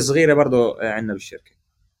يعني أختي الصغيرة برضو عنا بالشركة،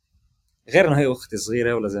 غير إنه هي أختي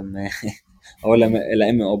صغيرة ولازم ولا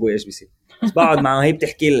لأمي وأبوي إيش بيصير، بس بقعد معها هي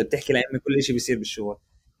بتحكي لأمي كل إشي بيصير بالشغل،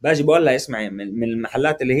 باجي بقول لها اسمعي من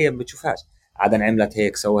المحلات اللي هي بتشوفهاش عادة عملت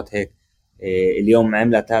هيك سوت هيك اليوم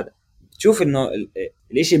عملت هذا، تشوف انه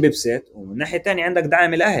الاشي بيبسط. ومن ناحية تانية عندك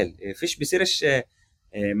دعم الاهل، فيش بيصيرش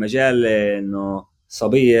مجال انه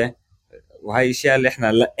صبية، وهي الاشياء اللي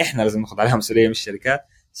احنا لازم ناخد عليها مسؤولية من الشركات.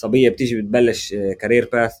 صبية بتيجي بتبلش كارير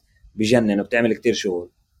باث بجنن وبتعمل كتير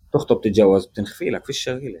شغل، تخطب تتجوز بتنخفي لك فيش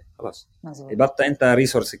شغيلة خلاص، يبطل انت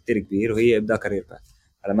ريسورس كتير كبير وهي ابدا كارير باث.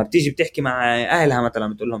 لما بتيجي بتحكي مع اهلها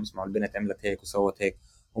مثلا بتقول لهم اسمعوا البنت عملت هيك وسوت هيك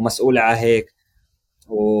ومسؤولة على هيك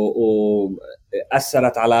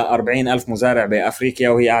وأثرت على 40,000 مزارع بأفريقيا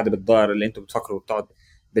وهي قاعدة بالدار اللي انتم بتفكروا بتقعد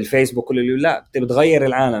بالفيسبوك كل اللي لا بتغير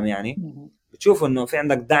العالم، يعني بتشوف انه في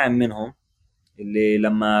عندك دعم منهم، اللي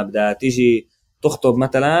لما بدها تيجي تخطب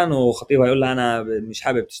مثلا وخطيبها يقول لها انا مش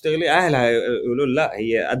حابب تشتغلي، اهلها يقولوا لا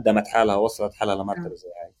هي قدمت حالها ووصلت حالها لمرتبه زي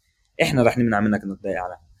هاي، احنا رح نمنع منك انه تضايق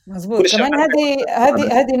عليها. مزبوط. كمان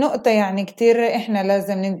هذه نقطة يعني كتير إحنا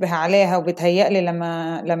لازم ننتبه عليها، وبتهيأ لي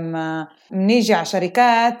لما نيجي على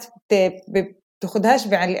شركات بتاخدهاش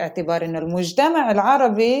بعين الاعتبار إنه المجتمع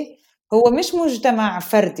العربي هو مش مجتمع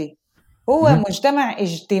فردي، هو مجتمع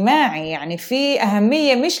اجتماعي، يعني في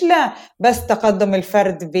أهمية مش لا بس تقدم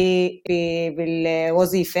الفرد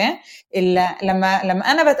بالوظيفة، إلا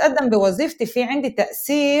لما أنا بتقدم بوظيفتي في عندي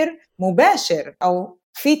تأثير مباشر، أو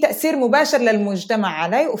في تأثير مباشر للمجتمع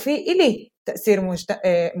علي، وفي إلي تأثير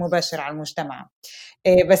مباشر على المجتمع.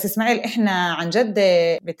 بس إسماعيل إحنا عن جد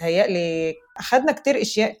بتهيألي أخذنا كتير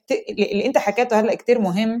إشياء اللي أنت حكيته هلأ كتير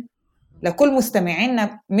مهم لكل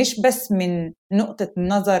مستمعينا، مش بس من نقطة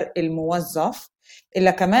نظر الموظف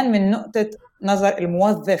إلا كمان من نقطة نظر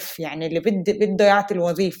الموظف، يعني اللي بده يعطي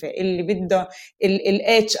الوظيفة، اللي بده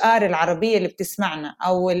ال HR العربية اللي بتسمعنا،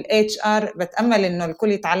 أو ال HR بتأمل إنه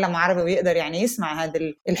الكل يتعلم عربي ويقدر يعني يسمع هذا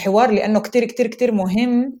الحوار، لأنه كتير كتير كتير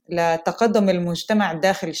مهم لتقدم المجتمع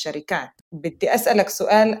داخل الشركات. بدي أسألك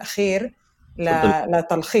سؤال أخير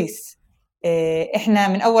لتلخيص. إحنا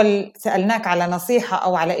من أول سألناك على نصيحة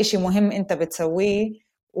أو على إشي مهم أنت بتسويه،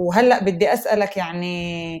 وهلأ بدي أسألك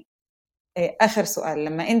يعني آخر سؤال،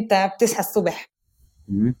 لما أنت بتصحى الصبح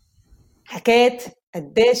حكيت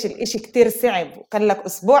قديش الإشي كتير صعب وكان لك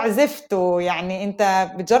أسبوع زفت، يعني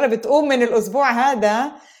أنت بتجرب تقوم من الأسبوع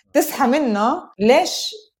هذا تصحى منه،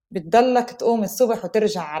 ليش بتضلك تقوم الصبح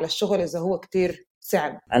وترجع على الشغل إذا هو كتير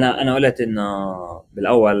صعب؟ أنا قلت إنه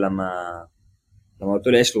بالأول لما قلت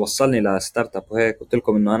له ايش اللي وصلني لستارت اب وهيك، قلت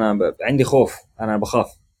لكم انه انا عندي خوف، انا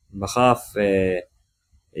بخاف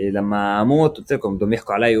لما اموت قلت لكم بدهم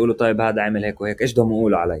يحكوا علي يقولوا طيب هذا عمل هيك وهيك، ايش بدهم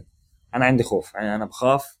يقولوا علي؟ انا عندي خوف، يعني انا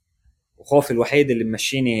بخاف، وخوفي الوحيد اللي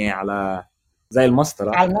ممشيني على زي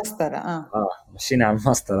المسطره، على المسطره مشيني على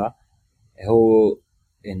المسطره، هو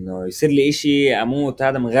انه يصير لي اشي اموت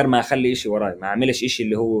هذا من غير ما اخلي اشي وراي، ما اعملش اشي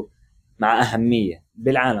اللي هو مع اهميه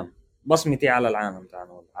بالعالم، بصمتي على العالم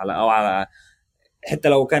تاعنا على حتى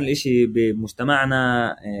لو كان الاشي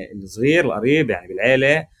بمجتمعنا الصغير القريب يعني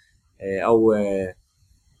بالعيلة، او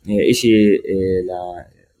اشي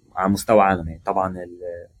على مستوى عالمي. طبعا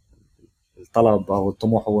الطلب او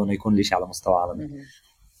الطموح هو انه يكون الاشي على مستوى عالمي،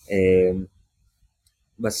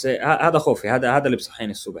 بس هذا خوفي، هذا اللي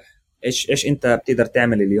بصحيني الصبح. ايش انت بتقدر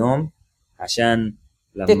تعمل اليوم عشان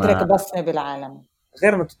لما تترك بصمة بالعالم،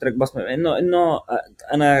 غير انه تترك بصمة، انه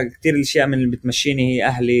انا كتير الاشياء من اللي بتمشيني هي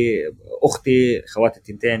اهلي، اختي، خواتي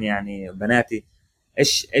التنتين يعني بناتي،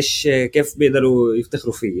 ايش كيف بيقدروا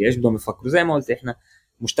يفتخروا فيه، ايش بدهم يفكروا، زي ما قلت احنا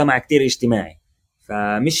مجتمع كتير اجتماعي،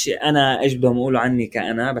 فمش انا ايش بدهم يقولوا عني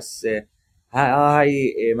كأنا بس.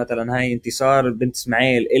 هاي مثلا هاي انتصار بنت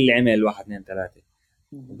اسماعيل اللي عمل 1 2 3،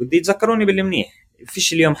 وبدي يتذكروني باللي منيح.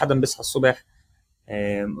 فيش اليوم حدا بيصحى الصبح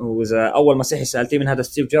واذا اول ما صحي سالتيه من هذا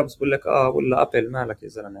ستيف جوبز بقول لك ولا ابل، مالك يا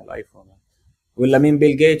زلمه الايفون، ولا مين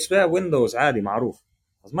بيل جيتس، ويندوز عادي معروف.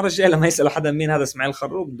 بس المره الجايه لما يسالوا حدا مين هذا اسماعيل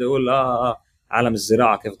الخروب بده يقول عالم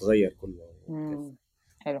الزراعه كيف تغير كله.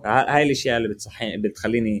 حلو. هاي الاشياء اللي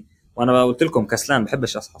بتخليني، وانا قلت لكم كسلان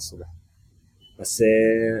بحبش اصحى الصبح، بس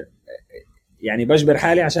يعني بجبر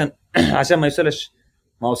حالي عشان عشان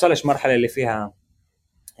ما اوصلش مرحله اللي فيها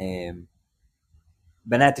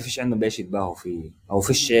بناتي فيش عندهم بايش يتباهوا فيه، او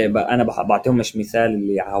فيش انا بعطيهم مش مثال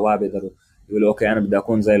اللي هوا بيقدروا يقولوا اوكي انا بدي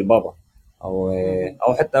اكون زي البابا،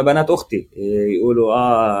 او حتى بنات اختي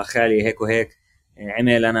يقولوا خالي هيك وهيك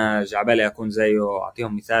عمل انا جعبالي اكون زيه.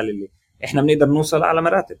 اعطيهم مثال اللي احنا بنقدر نوصل على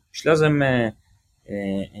مراتب، مش لازم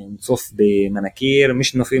نصف بمناكير.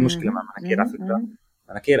 مش انه في مشكله مع مناكير، على فكره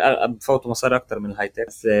مناكير بفوتوا مصاري اكتر من الهاي تك،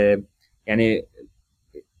 بس يعني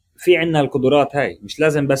في عنا القدرات هاي. مش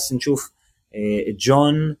لازم بس نشوف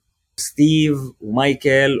جون ستيف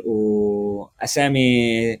ومايكل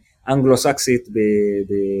واسامي انجلو ساكسيت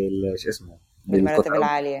شو اسمه بالمراتب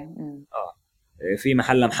العاليه. في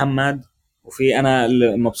محل محمد، وفي انا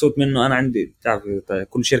مبسوط منه. انا عندي تعرف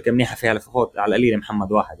كل شركه منيحه فيها لفوت على القليله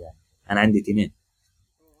محمد واحد، يعني انا عندي 2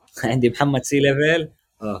 عندي محمد سي ليفل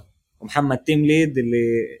ومحمد تيم ليد، اللي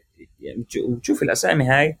يعني بتشوف الاسامي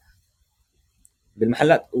هاي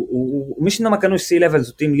بالمحلات. ومش انه ما كانوش سي ليفلز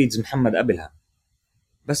وتيم ليدز محمد قبلها،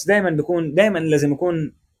 بس دائما لازم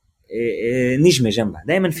يكون نجمه جنبها،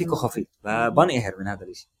 دائما فيكو خفيف. فبنقهر من هذا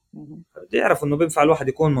الشيء. بدي يعرف انه بينفع الواحد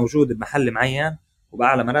يكون موجود بمحل معين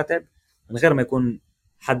وبأعلى مراتب من غير ما يكون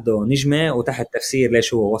حده نجمه وتحت تفسير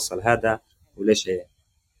ليش هو وصل هذا وليش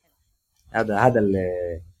هذا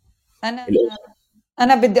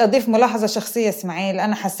أنا بدي أضيف ملاحظة شخصية إسماعيل.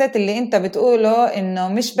 أنا حسيت اللي أنت بتقوله إنه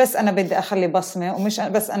مش بس أنا بدي أخلي بصمة، ومش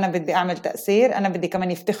بس أنا بدي أعمل تأثير، أنا بدي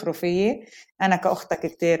كمان يفتخروا فيي. أنا كأختك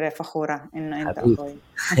كتير فخورة إنه أنت أخوي.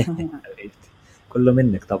 كله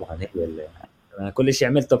منك طبعا. كل شيء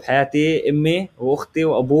عملته بحياتي أمي وأختي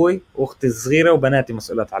وأبوي وأختي الصغيرة وبناتي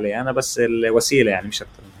مسؤولات علي، أنا بس الوسيلة يعني مش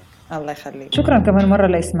أكتر. الله يخليك. شكرا كمان مرة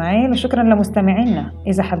لإسماعيل، وشكرا لمستمعينا.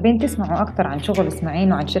 إذا حابين تسمعوا أكتر عن شغل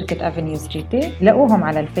إسماعيل وعن شركة أفينيوز جي تي، لقوهم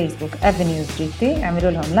على الفيسبوك أفينيوز جي تي،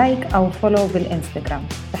 اعملوا لهم لايك أو فولو بالإنستغرام.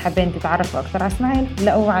 إذا حابين تتعرفوا أكتر على إسماعيل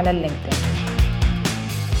لقوه على اللينكدين.